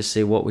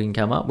what we can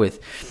come up with.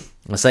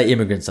 I say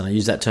immigrants, and I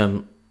use that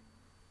term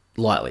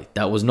lightly.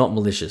 That was not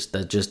malicious.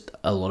 That's just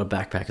a lot of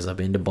backpackers. I've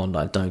been to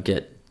Bondi. Don't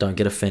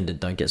get offended.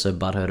 Don't get so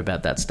butthurt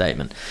about that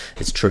statement.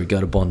 It's true.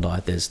 Go to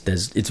Bondi.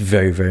 It's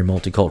very, very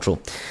multicultural.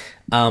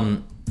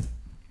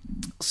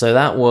 So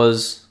that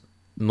was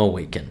my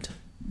weekend.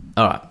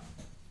 All right.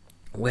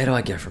 Where do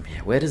I go from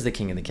here? Where does the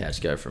king of the couch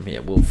go from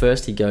here? Well,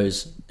 first he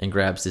goes and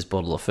grabs this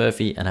bottle of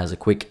Furphy and has a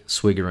quick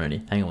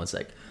swiggeroonie. Hang on one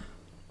sec.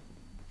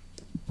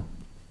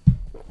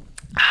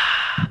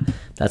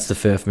 That's the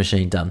Furf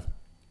machine done.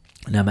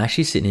 Now I'm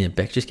actually sitting here.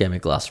 Beck just gave me a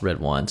glass of red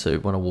wine too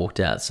when I walked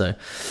out. So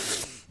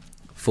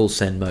full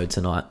send mode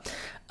tonight.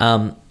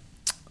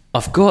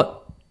 I've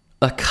got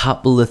a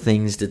couple of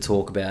things to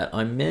talk about.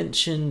 I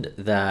mentioned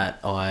that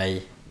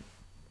I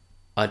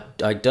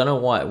don't know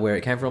where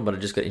it came from, but I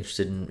just got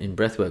interested in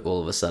breathwork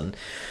all of a sudden.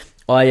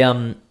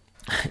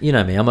 You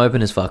know me, I'm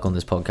open as fuck on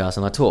this podcast,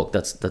 and I talk.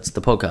 That's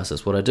the podcast.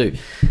 That's what I do.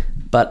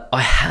 But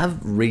I have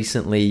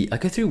recently, I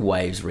go through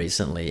waves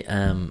recently.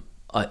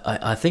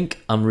 I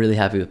think I'm really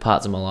happy with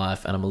parts of my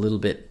life, and I'm a little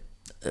bit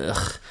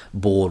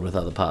bored with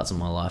other parts of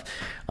my life.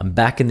 I'm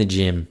back in the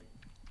gym.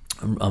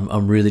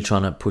 I'm really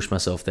trying to push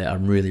myself there.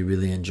 I'm really,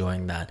 really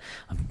enjoying that.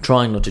 I'm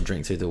trying not to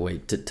drink through the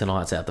week.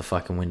 Tonight's out the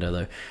fucking window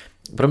though.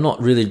 But I'm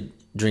not really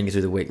drinking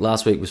through the week.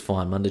 Last week was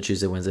fine. Monday,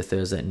 Tuesday, Wednesday,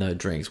 Thursday, no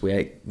drinks. We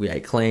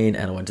ate clean,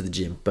 and I went to the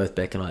gym. Both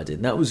Beck and I did,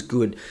 and that was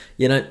good.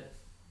 You know,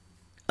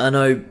 I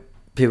know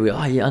people go,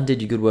 "Oh, you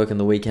undid your good work on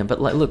the weekend,"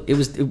 but like, look, it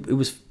was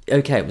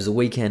okay. It was a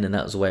weekend, and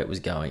that was the way it was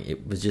going.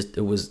 It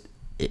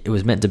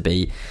was meant to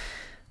be.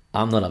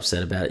 I'm not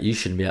upset about it. You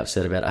shouldn't be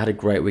upset about it. I had a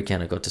great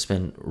weekend. I got to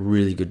spend a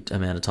really good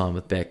amount of time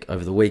with Beck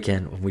over the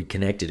weekend when we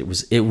connected.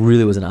 It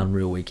really was an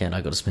unreal weekend. I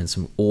got to spend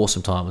some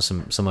awesome time with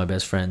some of my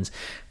best friends,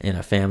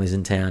 families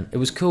in town. It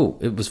was cool.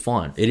 It was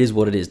fine. It is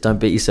what it is. Don't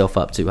beat yourself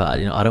up too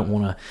hard. I don't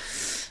want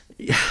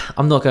to.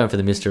 I'm not going for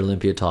the Mr.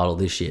 Olympia title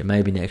this year.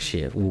 Maybe next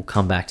year. We'll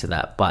come back to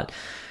that. But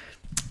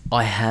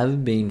I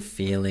have been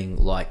feeling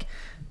like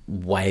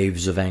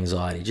waves of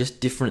anxiety, just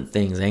different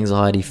things,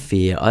 anxiety,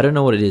 fear. I don't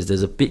know what it is.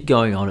 There's a bit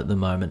going on at the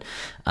moment.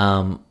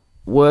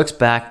 Work's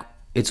back.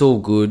 It's all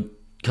good.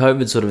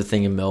 COVID sort of a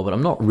thing in Melbourne.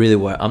 I'm not really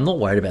worried. I'm not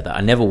worried about that.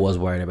 I never was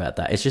worried about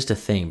that. It's just a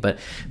thing. But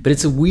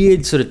it's a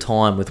weird sort of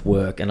time with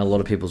work and a lot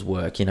of people's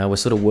work. We're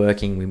sort of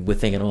working. We're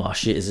thinking, oh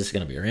shit, is this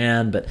going to be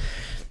around? But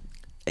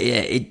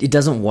yeah, it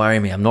doesn't worry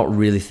me. I'm not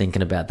really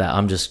thinking about that.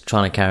 I'm just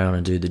trying to carry on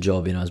and do the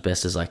job, as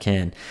best as I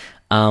can.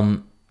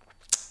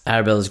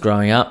 Arabella's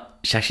growing up.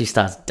 She actually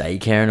starts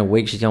daycare in a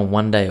week. She's going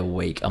 1 day a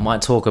week. I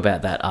might talk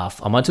about that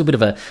after. I might do a bit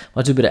of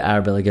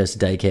Arabella goes to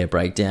daycare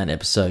breakdown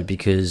episode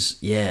because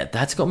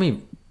that's got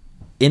me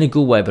in a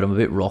good way, but I'm a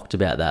bit rocked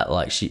about that.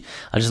 Like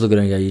I just look at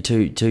her and go, "You're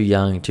too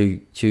young,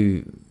 too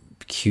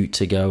cute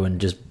to go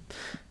and just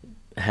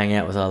hang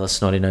out with other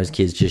snotty nosed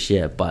kids just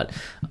yet." But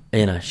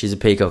she's a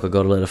peacock. I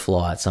got to let her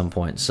fly at some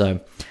point. So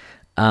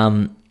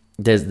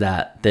there's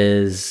that.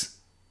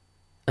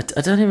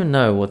 I don't even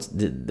know what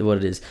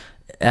it is.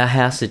 Our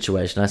house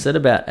situation. I said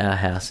about our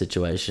house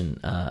situation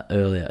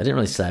earlier. I didn't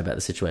really say about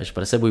the situation,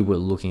 but I said we were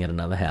looking at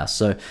another house.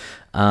 So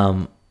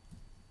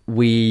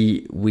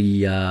we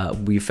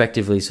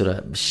effectively sort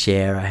of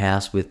share a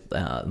house with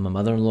my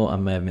mother-in-law. I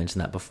may have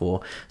mentioned that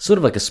before. Sort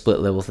of like a split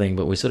level thing,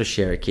 but we sort of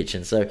share a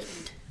kitchen. So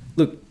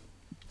look,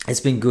 it's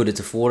been good. It's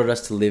afforded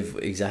us to live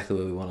exactly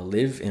where we want to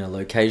live in a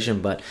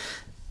location, but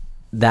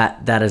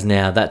that is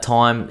now that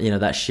time.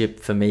 That ship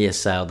for me has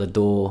sailed. The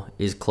door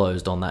is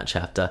closed on that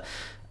chapter.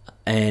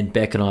 And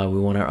Beck and I, we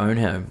want our own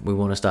home. We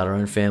want to start our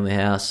own family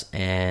house,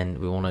 and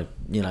we want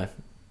to,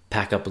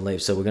 pack up and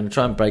leave. So we're going to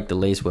try and break the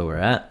lease where we're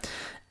at,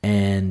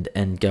 and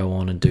go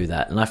on and do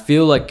that. And I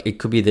feel like it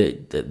could be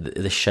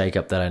the shake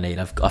up that I need.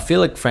 I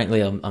feel like,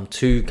 frankly, I'm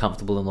too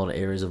comfortable in a lot of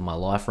areas of my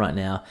life right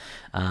now.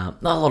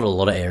 Not a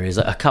lot of areas,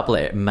 a couple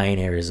of main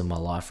areas of my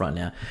life right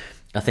now.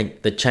 I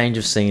think the change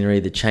of scenery,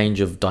 the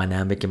change of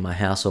dynamic in my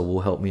household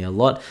will help me a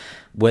lot.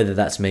 Whether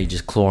that's me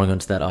just clawing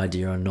onto that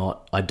idea or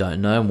not, I don't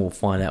know, and we'll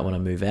find out when I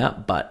move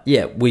out. But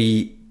yeah,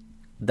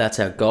 that's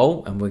our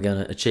goal, and we're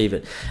going to achieve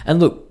it. And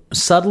look,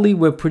 subtly,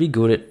 we're pretty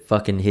good at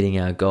fucking hitting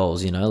our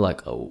goals,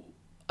 like,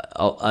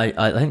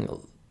 I think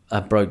I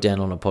broke down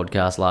on a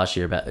podcast last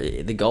year about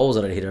the goals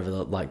that I hit over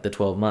the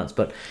 12 months,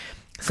 but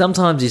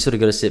sometimes you sort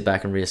of got to sit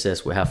back and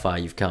reassess how far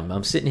you've come.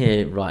 I'm sitting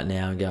here right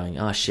now and going,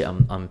 oh shit,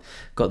 I'm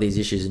got these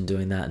issues and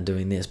doing that and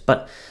doing this,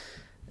 but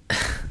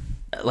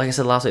like I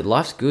said last week,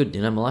 life's good.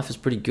 My life is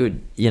pretty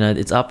good.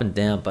 It's up and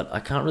down, but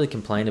I can't really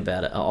complain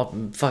about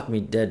it. Fuck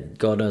me dead.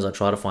 God knows I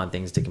try to find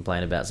things to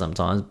complain about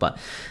sometimes, but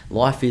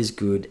life is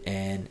good,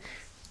 and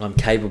I'm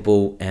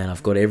capable, and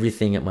I've got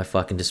everything at my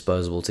fucking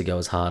disposal to go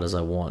as hard as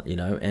I want.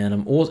 And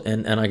I'm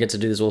awesome, and I get to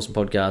do this awesome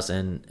podcast,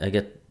 and I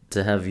get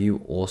to have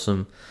you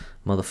awesome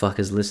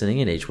motherfuckers listening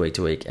in each week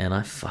to week, and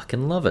I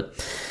fucking love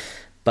it.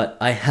 But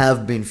I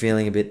have been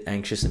feeling a bit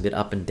anxious, a bit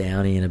up and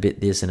downy, and a bit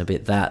this and a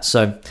bit that.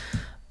 So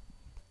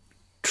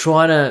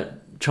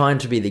trying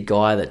to be the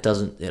guy that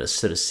doesn't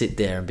sort of sit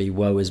there and be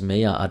woe is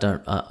me.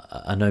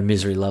 I know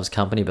misery loves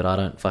company, but I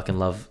don't fucking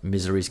love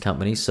misery's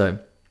company. So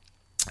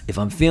if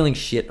I'm feeling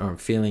shit or I'm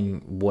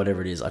feeling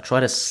whatever it is, I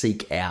try to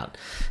seek out,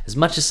 as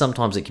much as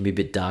sometimes it can be a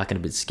bit dark and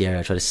a bit scary,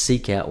 I try to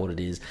seek out what it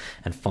is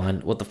and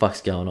find what the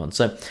fuck's going on.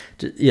 So,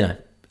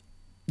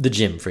 the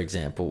gym, for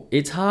example,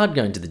 it's hard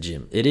going to the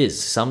gym. It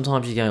is.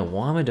 Sometimes you're going,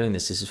 why am I doing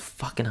this? This is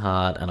fucking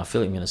hard, and I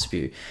feel like I'm going to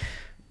spew.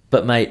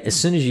 But mate, as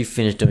soon as you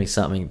finish doing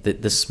something,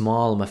 the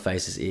smile on my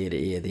face is ear to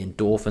ear. The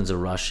endorphins are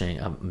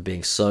rushing. I'm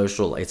being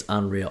social. It's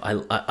unreal.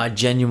 I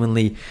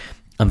genuinely,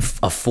 I've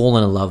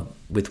fallen in love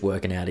with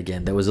working out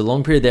again. There was a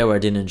long period there where I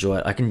didn't enjoy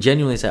it. I can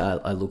genuinely say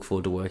I look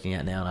forward to working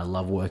out now, and I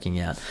love working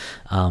out.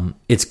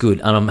 It's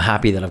good, and I'm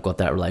happy that I've got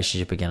that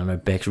relationship again. I know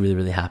Beck's really,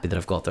 really happy that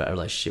I've got that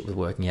relationship with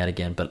working out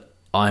again, but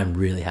I'm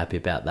really happy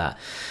about that.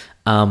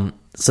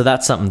 So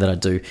that's something that I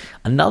do.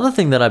 Another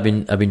thing that I've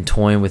been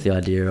toying with the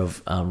idea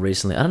of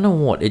recently. I don't know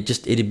what it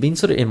had been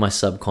sort of in my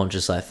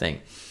subconscious, I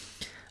think.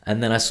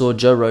 And then I saw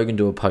Joe Rogan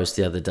do a post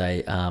the other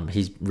day.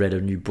 He's read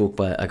a new book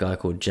by a guy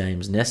called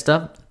James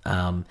Nestor,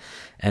 and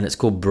it's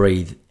called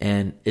Breathe,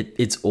 and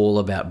it's all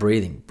about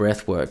breathing,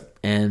 breath work.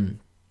 And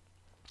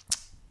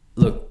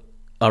look,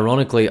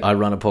 ironically, I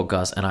run a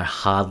podcast and I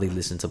hardly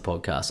listen to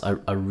podcasts.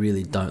 I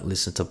really don't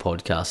listen to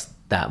podcasts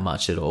that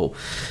much at all.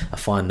 I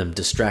find them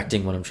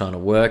distracting when I'm trying to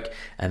work,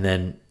 and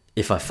then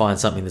if I find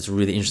something that's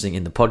really interesting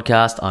in the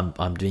podcast,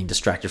 I'm being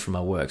distracted from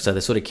my work. So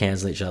they sort of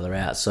cancel each other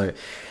out. So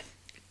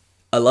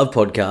I love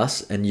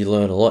podcasts, and you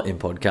learn a lot in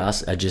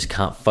podcasts. I just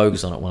can't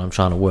focus on it when I'm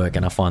trying to work,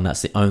 and I find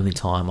that's the only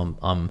time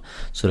I'm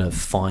sort of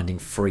finding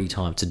free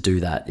time to do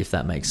that, if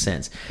that makes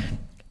sense.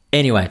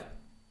 Anyway,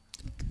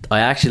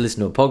 I actually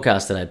listened to a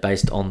podcast today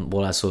based on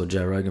what I saw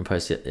Joe Rogan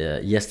post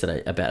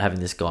yesterday about having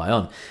this guy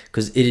on,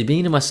 because it had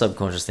been in my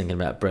subconscious thinking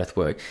about breath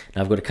work.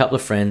 And I've got a couple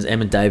of friends,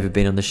 Em and Dave, have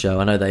been on the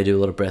show. I know they do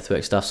a lot of breath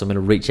work stuff, so I'm going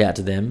to reach out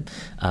to them.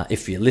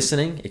 If you're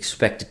listening,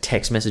 expect a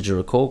text message or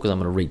a call, because I'm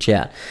going to reach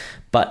out.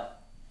 But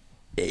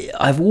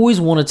I've always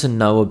wanted to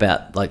know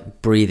about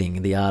like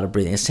breathing, the art of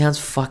breathing. It sounds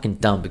fucking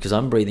dumb because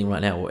I'm breathing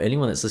right now, or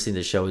anyone that's listening to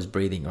the show is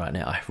breathing right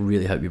now. I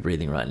really hope you're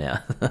breathing right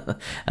now.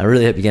 I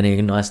really hope you're getting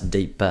a nice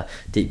deep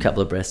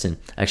couple of breaths in.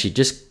 Actually,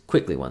 just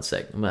quickly, one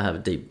sec. I'm gonna have a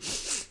deep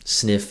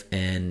sniff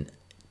and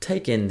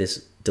take in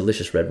this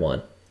delicious red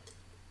wine.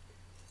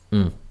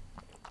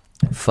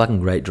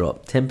 Fucking great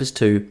drop. Tempest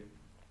 2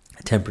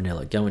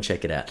 Tempranillo. Go and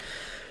check it out.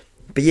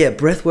 But yeah,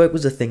 breath work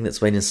was a thing that's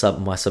been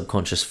in my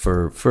subconscious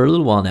for a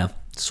little while now.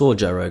 Saw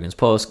Joe Rogan's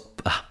post.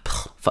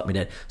 Fuck me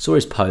dead. Saw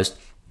his post.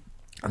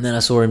 And then I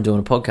saw him doing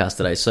a podcast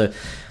today. So,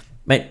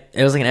 mate,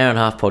 it was like an hour and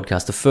a half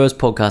podcast. The first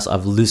podcast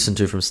I've listened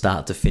to from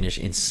start to finish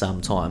in some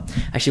time.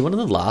 Actually, one of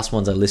the last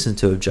ones I listened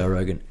to of Joe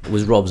Rogan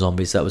was Rob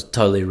Zombie. So that was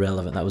totally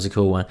irrelevant. That was a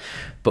cool one.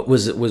 But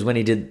was when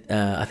he did,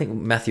 I think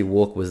Matthew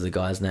Walker was the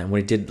guy's name,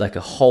 when he did like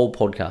a whole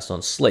podcast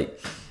on sleep.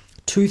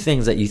 Two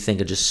things that you think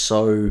are just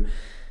so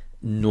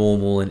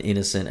normal and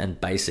innocent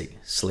and basic.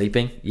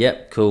 Sleeping,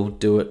 yep, cool,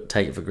 do it,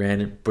 take it for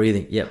granted.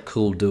 Breathing, yep,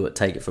 cool, do it,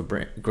 take it for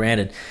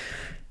granted.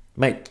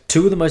 Mate,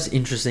 two of the most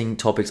interesting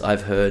topics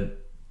I've heard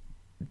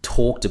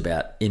talked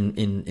about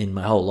in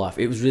my whole life.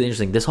 It was really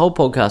interesting. This whole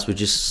podcast was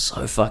just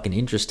so fucking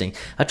interesting.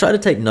 I try to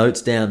take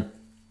notes down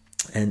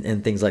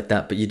and things like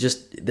that, but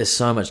there's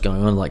so much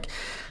going on. Like,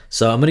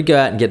 so I'm going to go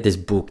out and get this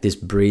book, this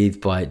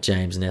Breathe by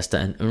James Nestor,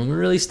 and I'm going to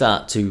really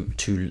start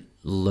to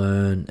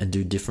learn and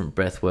do different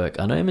breath work.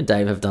 I know him and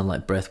Dave have done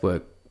like breath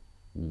work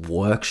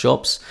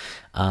workshops,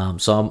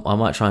 so I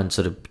might try and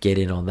sort of get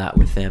in on that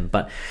with them.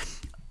 But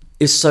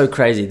it's so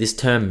crazy, this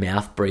term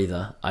mouth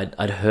breather.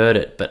 I'd heard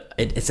it, but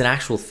it's an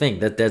actual thing.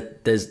 That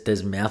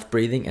there's mouth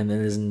breathing and then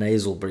there's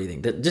nasal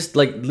breathing. That just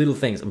like little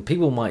things, and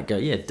people might go,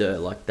 yeah,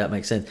 duh, like that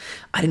makes sense.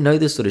 I didn't know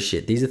this sort of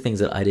shit. These are things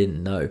that I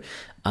didn't know.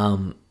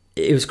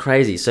 It was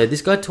crazy. So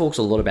this guy talks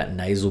a lot about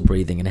nasal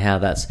breathing and how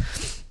that's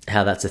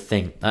a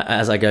thing.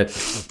 As I go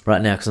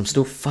right now, because I'm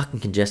still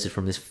fucking congested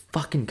from this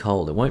fucking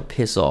cold. It won't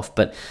piss off,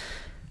 but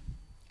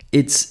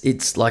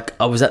it's like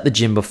I was at the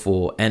gym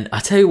before, and I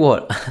tell you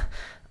what,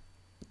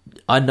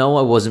 I know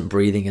I wasn't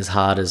breathing as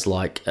hard as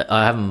like,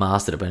 I haven't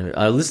mastered it, but anyway,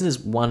 I listened to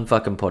this one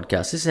fucking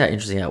podcast. This is how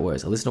interesting how it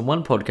works. I listened to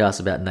one podcast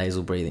about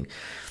nasal breathing,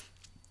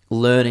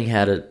 learning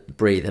how to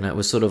breathe, and it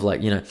was sort of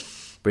like,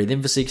 breathe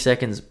in for 6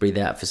 seconds, breathe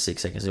out for 6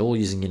 seconds, all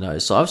using your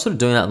nose. So I was sort of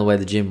doing that on the way to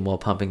the gym while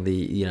pumping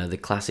the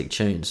classic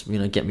tunes,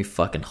 get me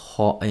fucking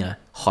hot,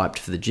 hyped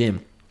for the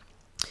gym.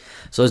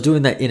 So I was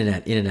doing that in and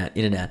out, in and out,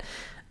 in and out.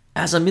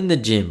 As I'm in the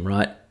gym,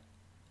 right,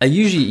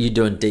 you're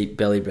doing deep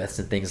belly breaths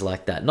and things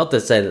like that. Not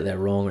to say that they're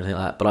wrong or anything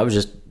like that, but I was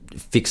just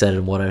fixated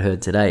on what I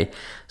heard today.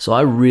 So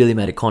I really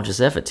made a conscious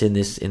effort in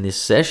this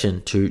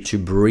session to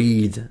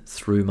breathe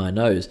through my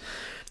nose.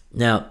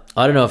 Now,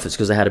 I don't know if it's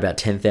because I had about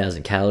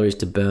 10,000 calories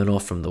to burn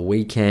off from the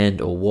weekend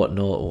or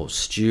whatnot, or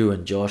Stu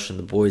and Josh and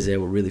the boys there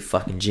were really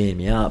fucking geeing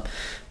me up.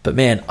 But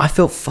man, I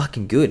felt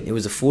fucking good. It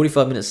was a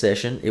 45-minute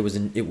session.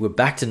 We're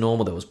back to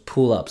normal. There was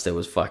pull-ups. There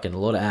was fucking a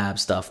lot of ab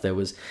stuff. There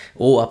was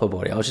all upper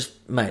body. I was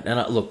just, mate,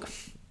 and look,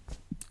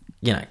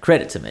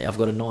 credit to me. I've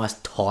got a nice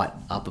tight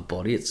upper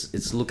body.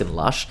 It's looking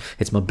lush.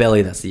 It's my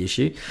belly that's the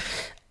issue.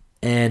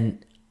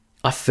 And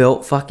I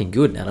felt fucking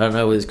good. Now, I don't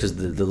know whether it's because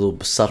the little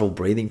subtle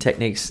breathing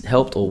techniques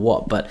helped or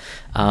what, but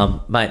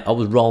mate, I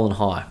was rolling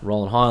high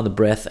on the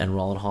breath and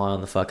rolling high on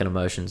the fucking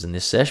emotions in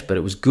this sesh, but it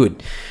was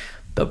good.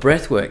 But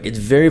breath work, it's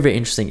very, very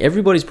interesting.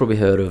 Everybody's probably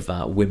heard of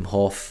Wim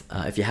Hof.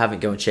 If you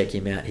haven't, go and check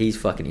him out. He's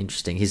fucking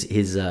interesting.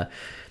 His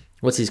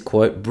what's his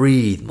quote?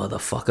 Breathe,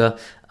 motherfucker.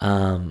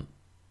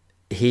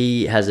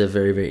 He has a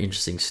very, very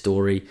interesting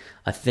story.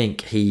 I think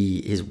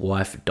his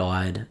wife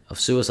died of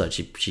suicide.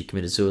 She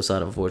committed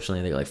suicide,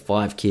 unfortunately. They got like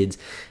 5 kids,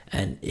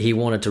 and he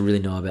wanted to really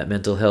know about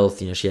mental health.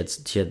 She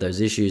had those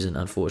issues and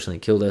unfortunately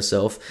killed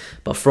herself.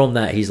 But from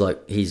that,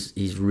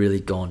 he's really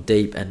gone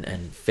deep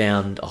and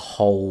found a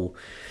whole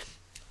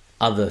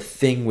other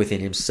thing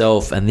within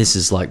himself. And this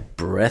is like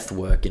breath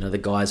work. The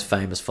guy's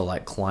famous for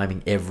like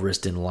climbing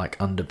Everest in like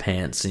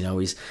underpants.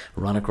 He's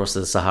run across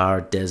the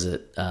Sahara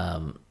Desert.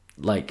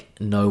 Like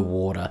no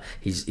water.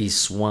 He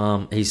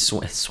swam under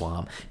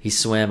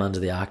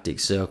the Arctic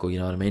Circle, you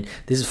know what I mean?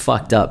 This is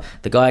fucked up.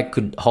 The guy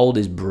could hold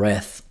his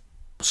breath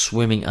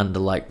swimming under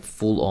like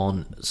full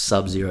on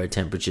sub-zero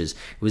temperatures.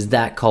 It was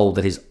that cold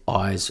that his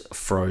eyes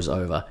froze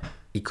over.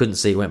 He couldn't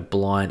see, went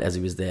blind as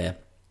he was there.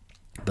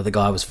 But the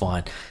guy was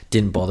fine.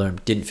 Didn't bother him,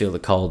 didn't feel the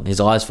cold. And his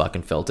eyes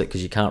fucking felt it,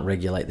 because you can't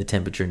regulate the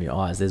temperature in your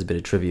eyes. There's a bit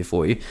of trivia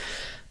for you.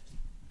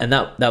 And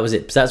that was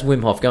it. So that's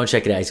Wim Hof. Go and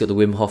check it out. He's got the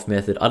Wim Hof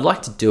method. I'd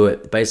like to do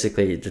it.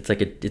 Basically,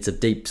 it's a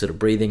deep sort of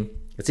breathing.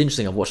 It's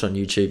interesting. I've watched on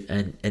YouTube,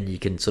 and you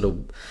can sort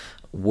of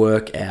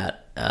work out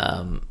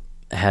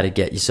how to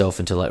get yourself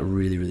into like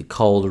really, really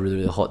cold or really,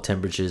 really hot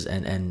temperatures,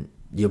 and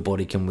your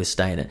body can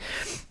withstand it.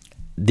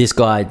 This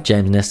guy,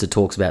 James Nestor,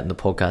 talks about in the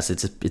podcast.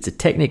 It's a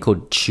technique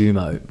called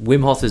Tumo.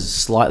 Wim Hof is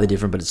slightly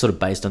different, but it's sort of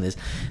based on this.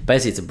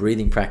 Basically, it's a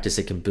breathing practice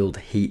that can build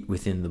heat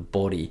within the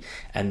body,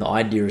 and the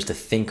idea is to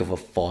think of a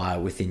fire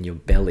within your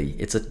belly.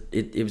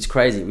 It was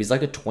crazy. It was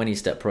like a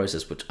 20-step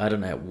process, which I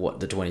don't know what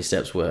the 20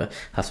 steps were.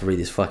 I have to read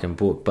this fucking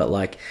book, but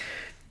like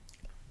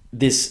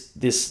this.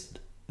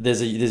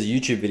 There's a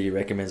YouTube video he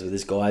recommends where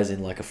this guy's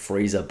in like a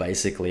freezer,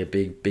 basically a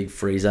big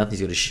freezer.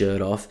 He's got his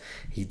shirt off.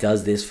 He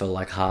does this for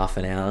like half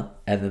an hour,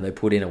 and then they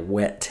put in a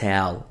wet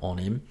towel on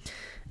him,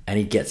 and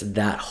he gets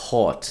that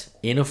hot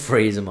in a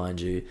freezer,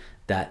 mind you,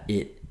 that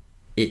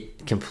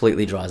it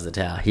completely dries the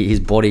towel.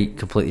 His body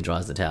completely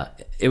dries the towel.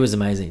 It was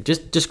amazing,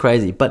 just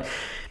crazy. But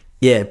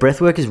yeah,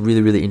 breathwork is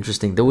really, really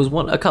interesting. There was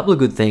a couple of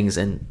good things,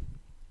 and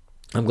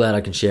I'm glad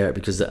I can share it,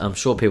 because I'm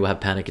sure people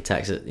have panic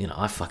attacks.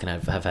 I fucking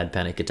have had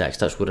panic attacks.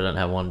 Touch wood, I don't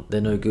have one.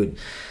 They're no good.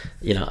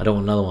 I don't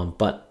want another one.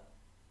 But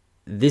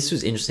this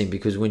was interesting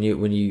because if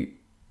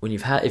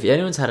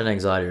anyone's had an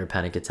anxiety or a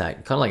panic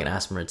attack, kind of like an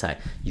asthma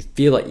attack, you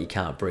feel like you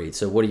can't breathe.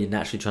 So what are you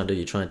naturally trying to do?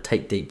 You're trying to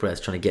take deep breaths,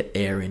 trying to get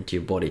air into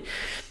your body.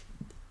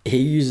 He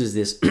uses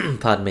this,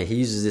 pardon me, he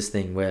uses this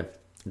thing where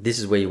this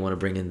is where you want to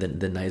bring in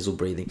the nasal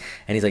breathing.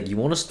 And he's like, you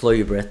want to slow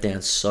your breath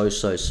down so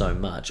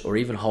much, or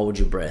even hold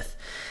your breath.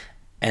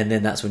 And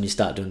then that's when you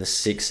start doing the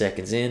 6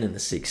 seconds in and the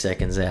 6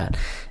 seconds out.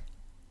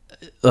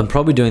 I'm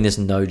probably doing this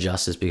no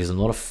justice because I'm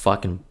not a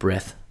fucking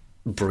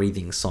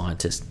breathing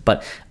scientist,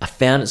 but I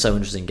found it so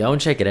interesting. Go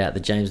and check it out, the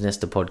James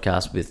Nestor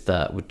podcast with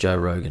Joe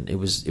Rogan. It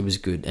was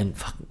good, and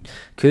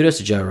kudos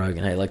to Joe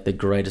Rogan. Hey, like the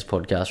greatest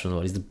podcast from the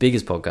world. He's the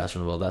biggest podcast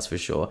from the world, that's for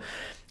sure.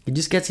 He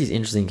just gets these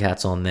interesting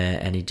cats on there,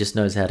 and he just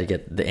knows how to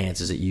get the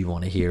answers that you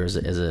want to hear as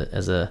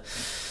a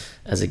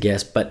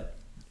guest. But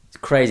it's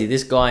crazy.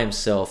 This guy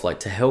himself, like,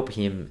 to help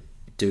him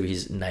do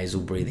his nasal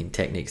breathing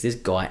techniques, this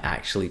guy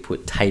actually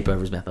put tape over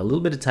his mouth, a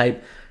little bit of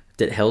tape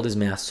that held his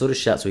mouth sort of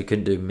shut so he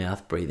couldn't do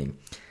mouth breathing.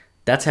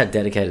 That's how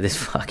dedicated this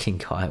fucking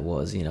guy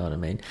was, you know what I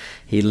mean?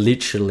 He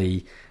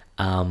literally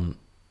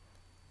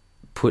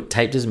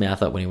taped his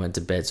mouth up when he went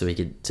to bed so he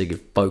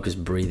could focus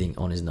breathing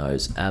on his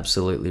nose.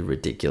 Absolutely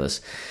ridiculous.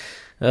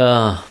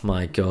 Oh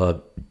my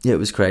God. Yeah, it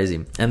was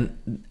crazy.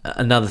 And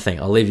another thing,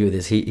 I'll leave you with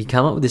this. He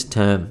came up with this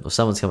term, or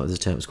someone's come up with this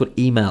term. It's called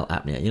email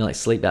apnea, like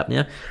sleep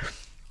apnea.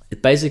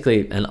 It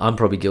basically, and I'm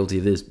probably guilty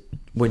of this,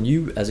 when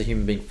you as a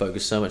human being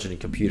focus so much on your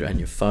computer and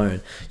your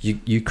phone,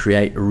 you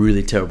create a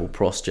really terrible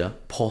posture,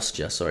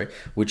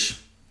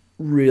 which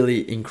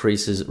really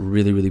increases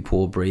really, really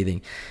poor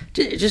breathing.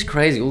 Just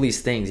crazy, all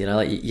these things,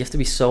 like you have to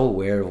be so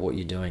aware of what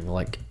you're doing,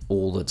 like,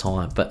 all the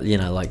time. But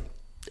like,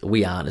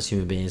 we aren't as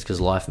human beings,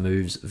 because life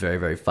moves very,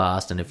 very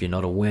fast, and if you're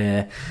not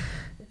aware,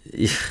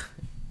 you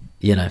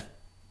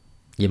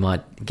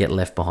might get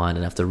left behind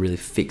and have to really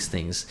fix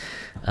things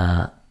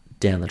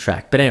down the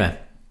track. But anyway,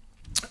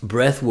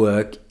 breath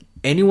work.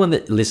 Anyone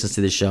that listens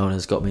to this show and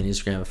has got me on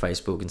Instagram and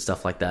Facebook and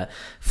stuff like that,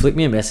 flick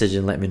me a message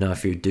and let me know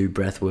if you do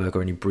breath work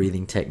or any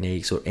breathing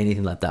techniques or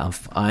anything like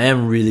that. I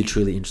am really,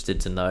 truly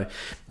interested to know.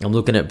 I'm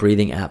looking at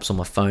breathing apps on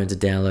my phone to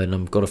download, and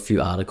I've got a few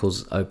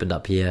articles opened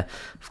up here.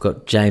 I've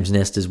got James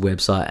Nestor's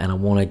website, and I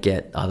want to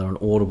get either an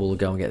Audible or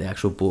go and get the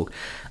actual book.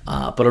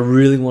 But I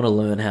really want to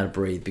learn how to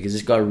breathe, because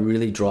this guy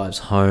really drives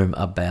home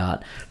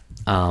about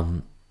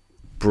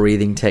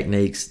breathing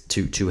techniques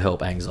to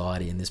help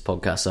anxiety in this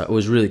podcast. So it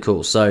was really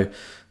cool. So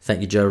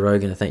thank you, Joe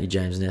Rogan, and thank you,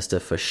 James Nestor,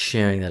 for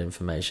sharing that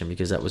information,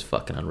 because that was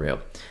fucking unreal.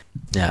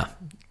 Now,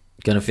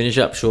 going to finish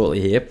up shortly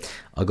here.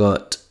 I'll do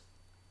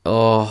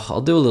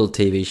a little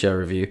TV show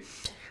review.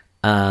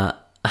 I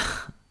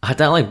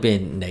don't like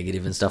being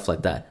negative and stuff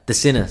like that. The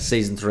Sinner,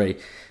 Season 3.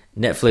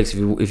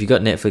 Netflix, if you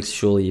got Netflix,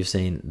 surely you've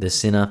seen The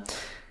Sinner.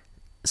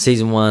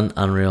 Season 1,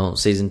 unreal.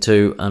 Season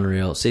 2,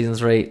 unreal. Season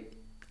 3,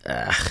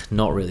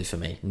 not really for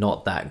me.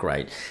 Not that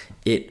great.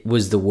 It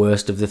was the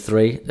worst of the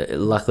 3.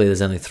 Luckily,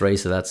 there's only 3,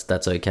 so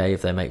that's okay.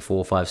 If they make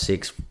 4, 5,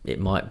 6, it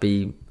might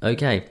be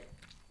okay.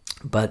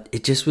 But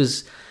it just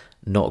was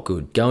not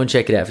good. Go and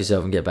check it out for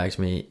yourself and get back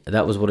to me.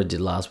 That was what I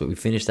did last week. We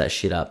finished that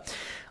shit up.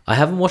 I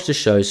haven't watched a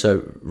show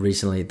so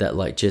recently that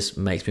like just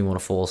makes me want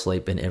to fall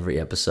asleep in every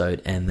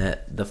episode, and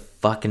that the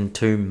fucking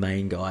 2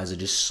 main guys are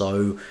just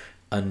so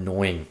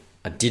annoying.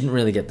 I didn't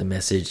really get the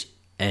message,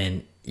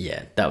 and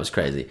yeah, that was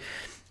crazy.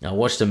 I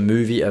watched a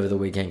movie over the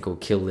weekend called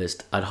Kill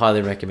List. I'd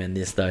highly recommend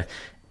this though.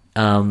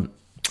 How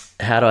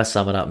do I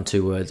sum it up in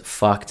 2 words?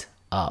 Fucked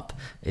up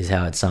is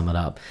how I'd sum it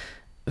up.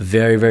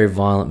 Very, very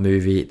violent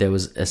movie. There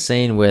was a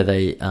scene where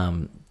they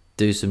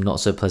do some not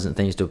so pleasant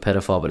things to a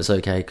pedophile, but it's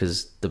okay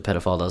because the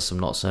pedophile does some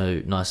not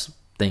so nice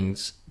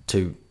things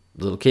to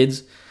little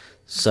kids.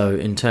 So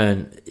in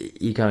turn,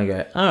 you kind of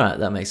go, all right,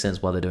 that makes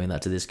sense why they're doing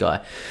that to this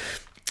guy.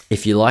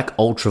 If you like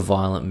ultra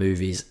violent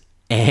movies,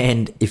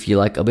 and if you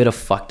like a bit of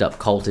fucked up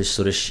cultish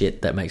sort of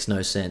shit that makes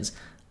no sense,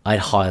 I'd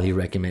highly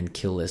recommend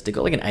Kill List. It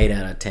got like an 8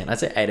 out of 10. I'd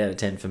say 8 out of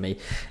 10 for me.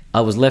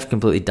 I was left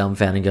completely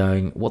dumbfounded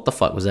going, what the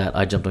fuck was that?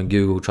 I jumped on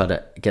Google, tried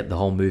to get the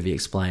whole movie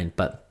explained.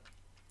 But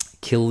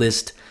Kill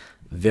List,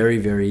 very,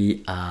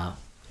 very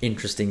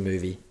interesting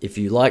movie. If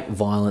you like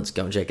violence,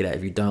 go and check it out.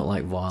 If you don't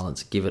like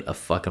violence, give it a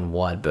fucking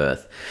wide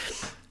berth.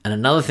 And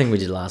another thing we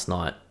did last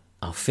night,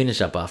 I'll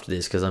finish up after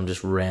this because I'm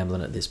just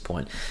rambling at this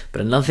point. But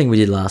another thing we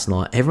did last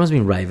night, everyone's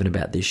been raving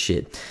about this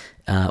shit.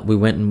 We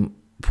went and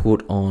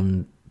put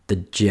on the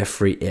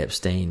Jeffrey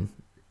Epstein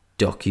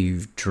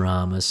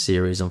docudrama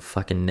series on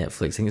fucking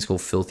Netflix. I think it's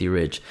called Filthy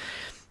Rich.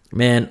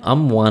 Man,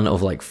 I'm one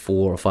of like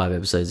 4 or 5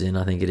 episodes in,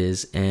 I think it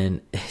is, and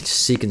it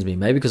just sickens me.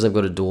 Maybe because I've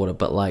got a daughter,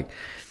 but like,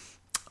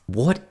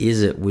 what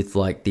is it with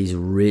like these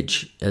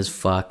rich as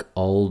fuck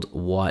old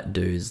white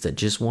dudes that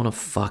just want to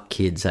fuck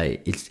kids?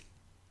 Hey,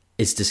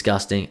 it's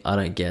disgusting. I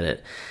don't get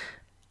it.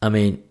 I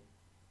mean,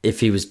 if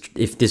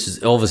this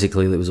was obviously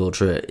clearly it was all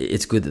true,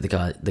 it's good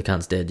that the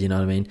cunt's dead. You know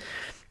what I mean?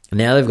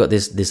 Now they've got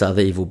this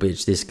other evil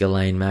bitch, this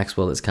Ghislaine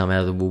Maxwell, that's come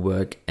out of the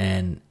woodwork,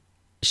 and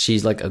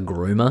she's like a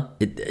groomer.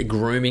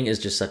 Grooming is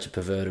just such a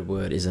perverted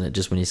word, isn't it?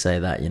 Just when you say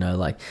that, you know,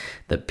 like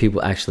that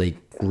people actually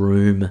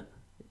groom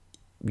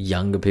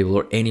younger people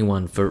or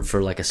anyone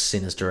for like a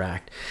sinister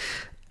act.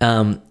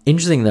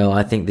 Interesting though,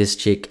 I think this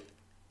chick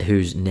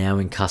who's now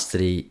in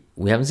custody,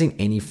 we haven't seen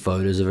any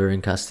photos of her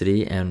in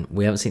custody, and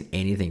we haven't seen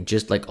anything,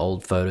 just like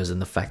old photos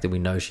and the fact that we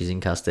know she's in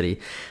custody.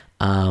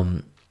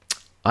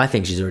 I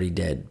think she's already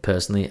dead,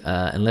 personally,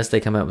 unless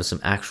they come out with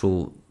some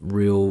actual,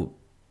 real,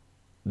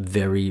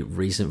 very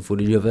recent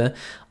footage of her.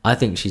 I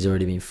think she's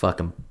already been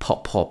fucking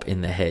pop in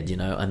the head, you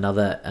know,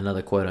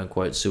 another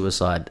quote-unquote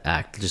suicide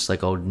act, just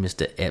like old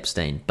Mr.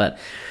 Epstein. But,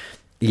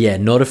 yeah,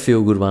 not a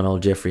feel-good one,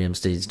 old Jeffrey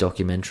Epstein's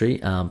documentary,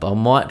 but I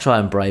might try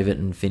and brave it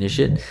and finish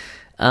it.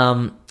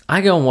 I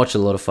go and watch a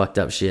lot of fucked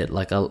up shit,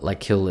 like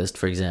Kill List,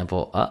 for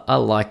example. I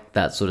like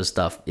that sort of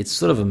stuff. It's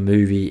sort of a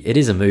movie. It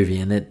is a movie,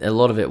 and a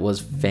lot of it was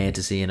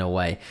fantasy in a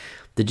way.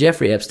 The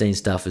Jeffrey Epstein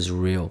stuff is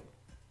real,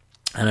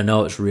 and I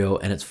know it's real,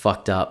 and it's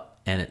fucked up,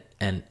 and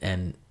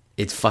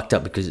it's fucked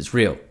up because it's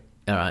real.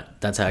 All right,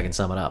 that's how I can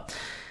sum it up.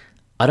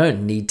 I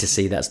don't need to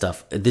see that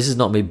stuff. This is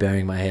not me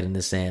burying my head in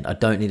the sand. I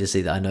don't need to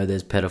see that. I know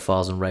there's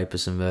pedophiles and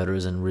rapists and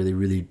murderers and really,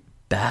 really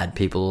bad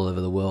people all over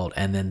the world,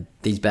 and then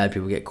these bad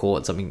people get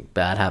caught, something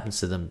bad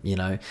happens to them, you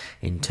know,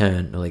 in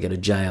turn, or they go to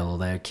jail, or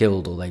they're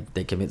killed, or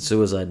they commit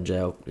suicide in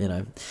jail, you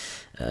know.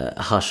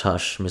 Hush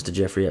hush, Mr.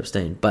 Jeffrey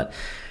Epstein. But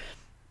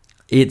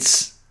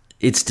it's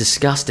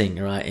disgusting,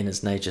 right, in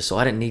its nature. So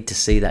I don't need to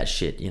see that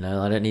shit, you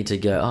know. I don't need to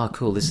go, oh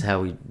cool, this is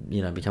how we,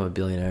 you know, become a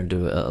billionaire and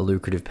do a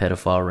lucrative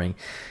pedophile ring.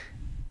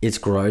 It's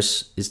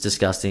gross, it's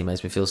disgusting, it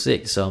makes me feel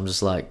sick. So I'm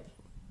just like,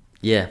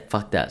 yeah,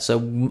 fuck that.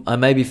 So I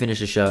maybe finish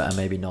the show, and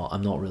maybe not.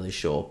 I'm not really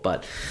sure.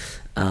 But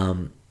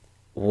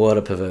what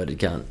a perverted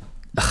cunt.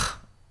 Ugh.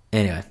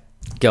 Anyway,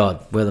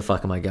 God, where the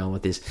fuck am I going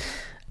with this?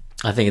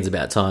 I think it's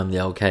about time the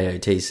old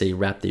KOTC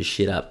wrap this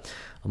shit up.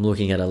 I'm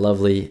looking at a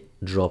lovely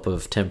drop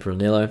of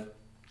Tempranillo,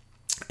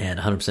 and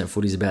 100%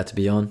 Footy's about to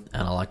be on,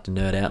 and I like to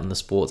nerd out on the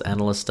sports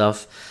analyst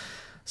stuff.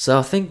 So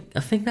I think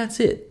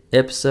that's it.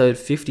 Episode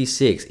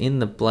 56 in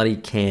the bloody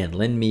can.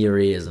 Lend me your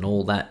ears and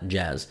all that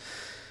jazz.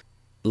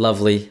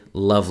 Lovely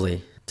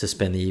to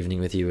spend the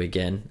evening with you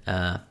again.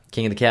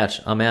 King of the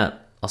Couch, I'm out.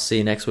 I'll see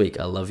you next week.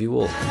 I love you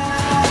all.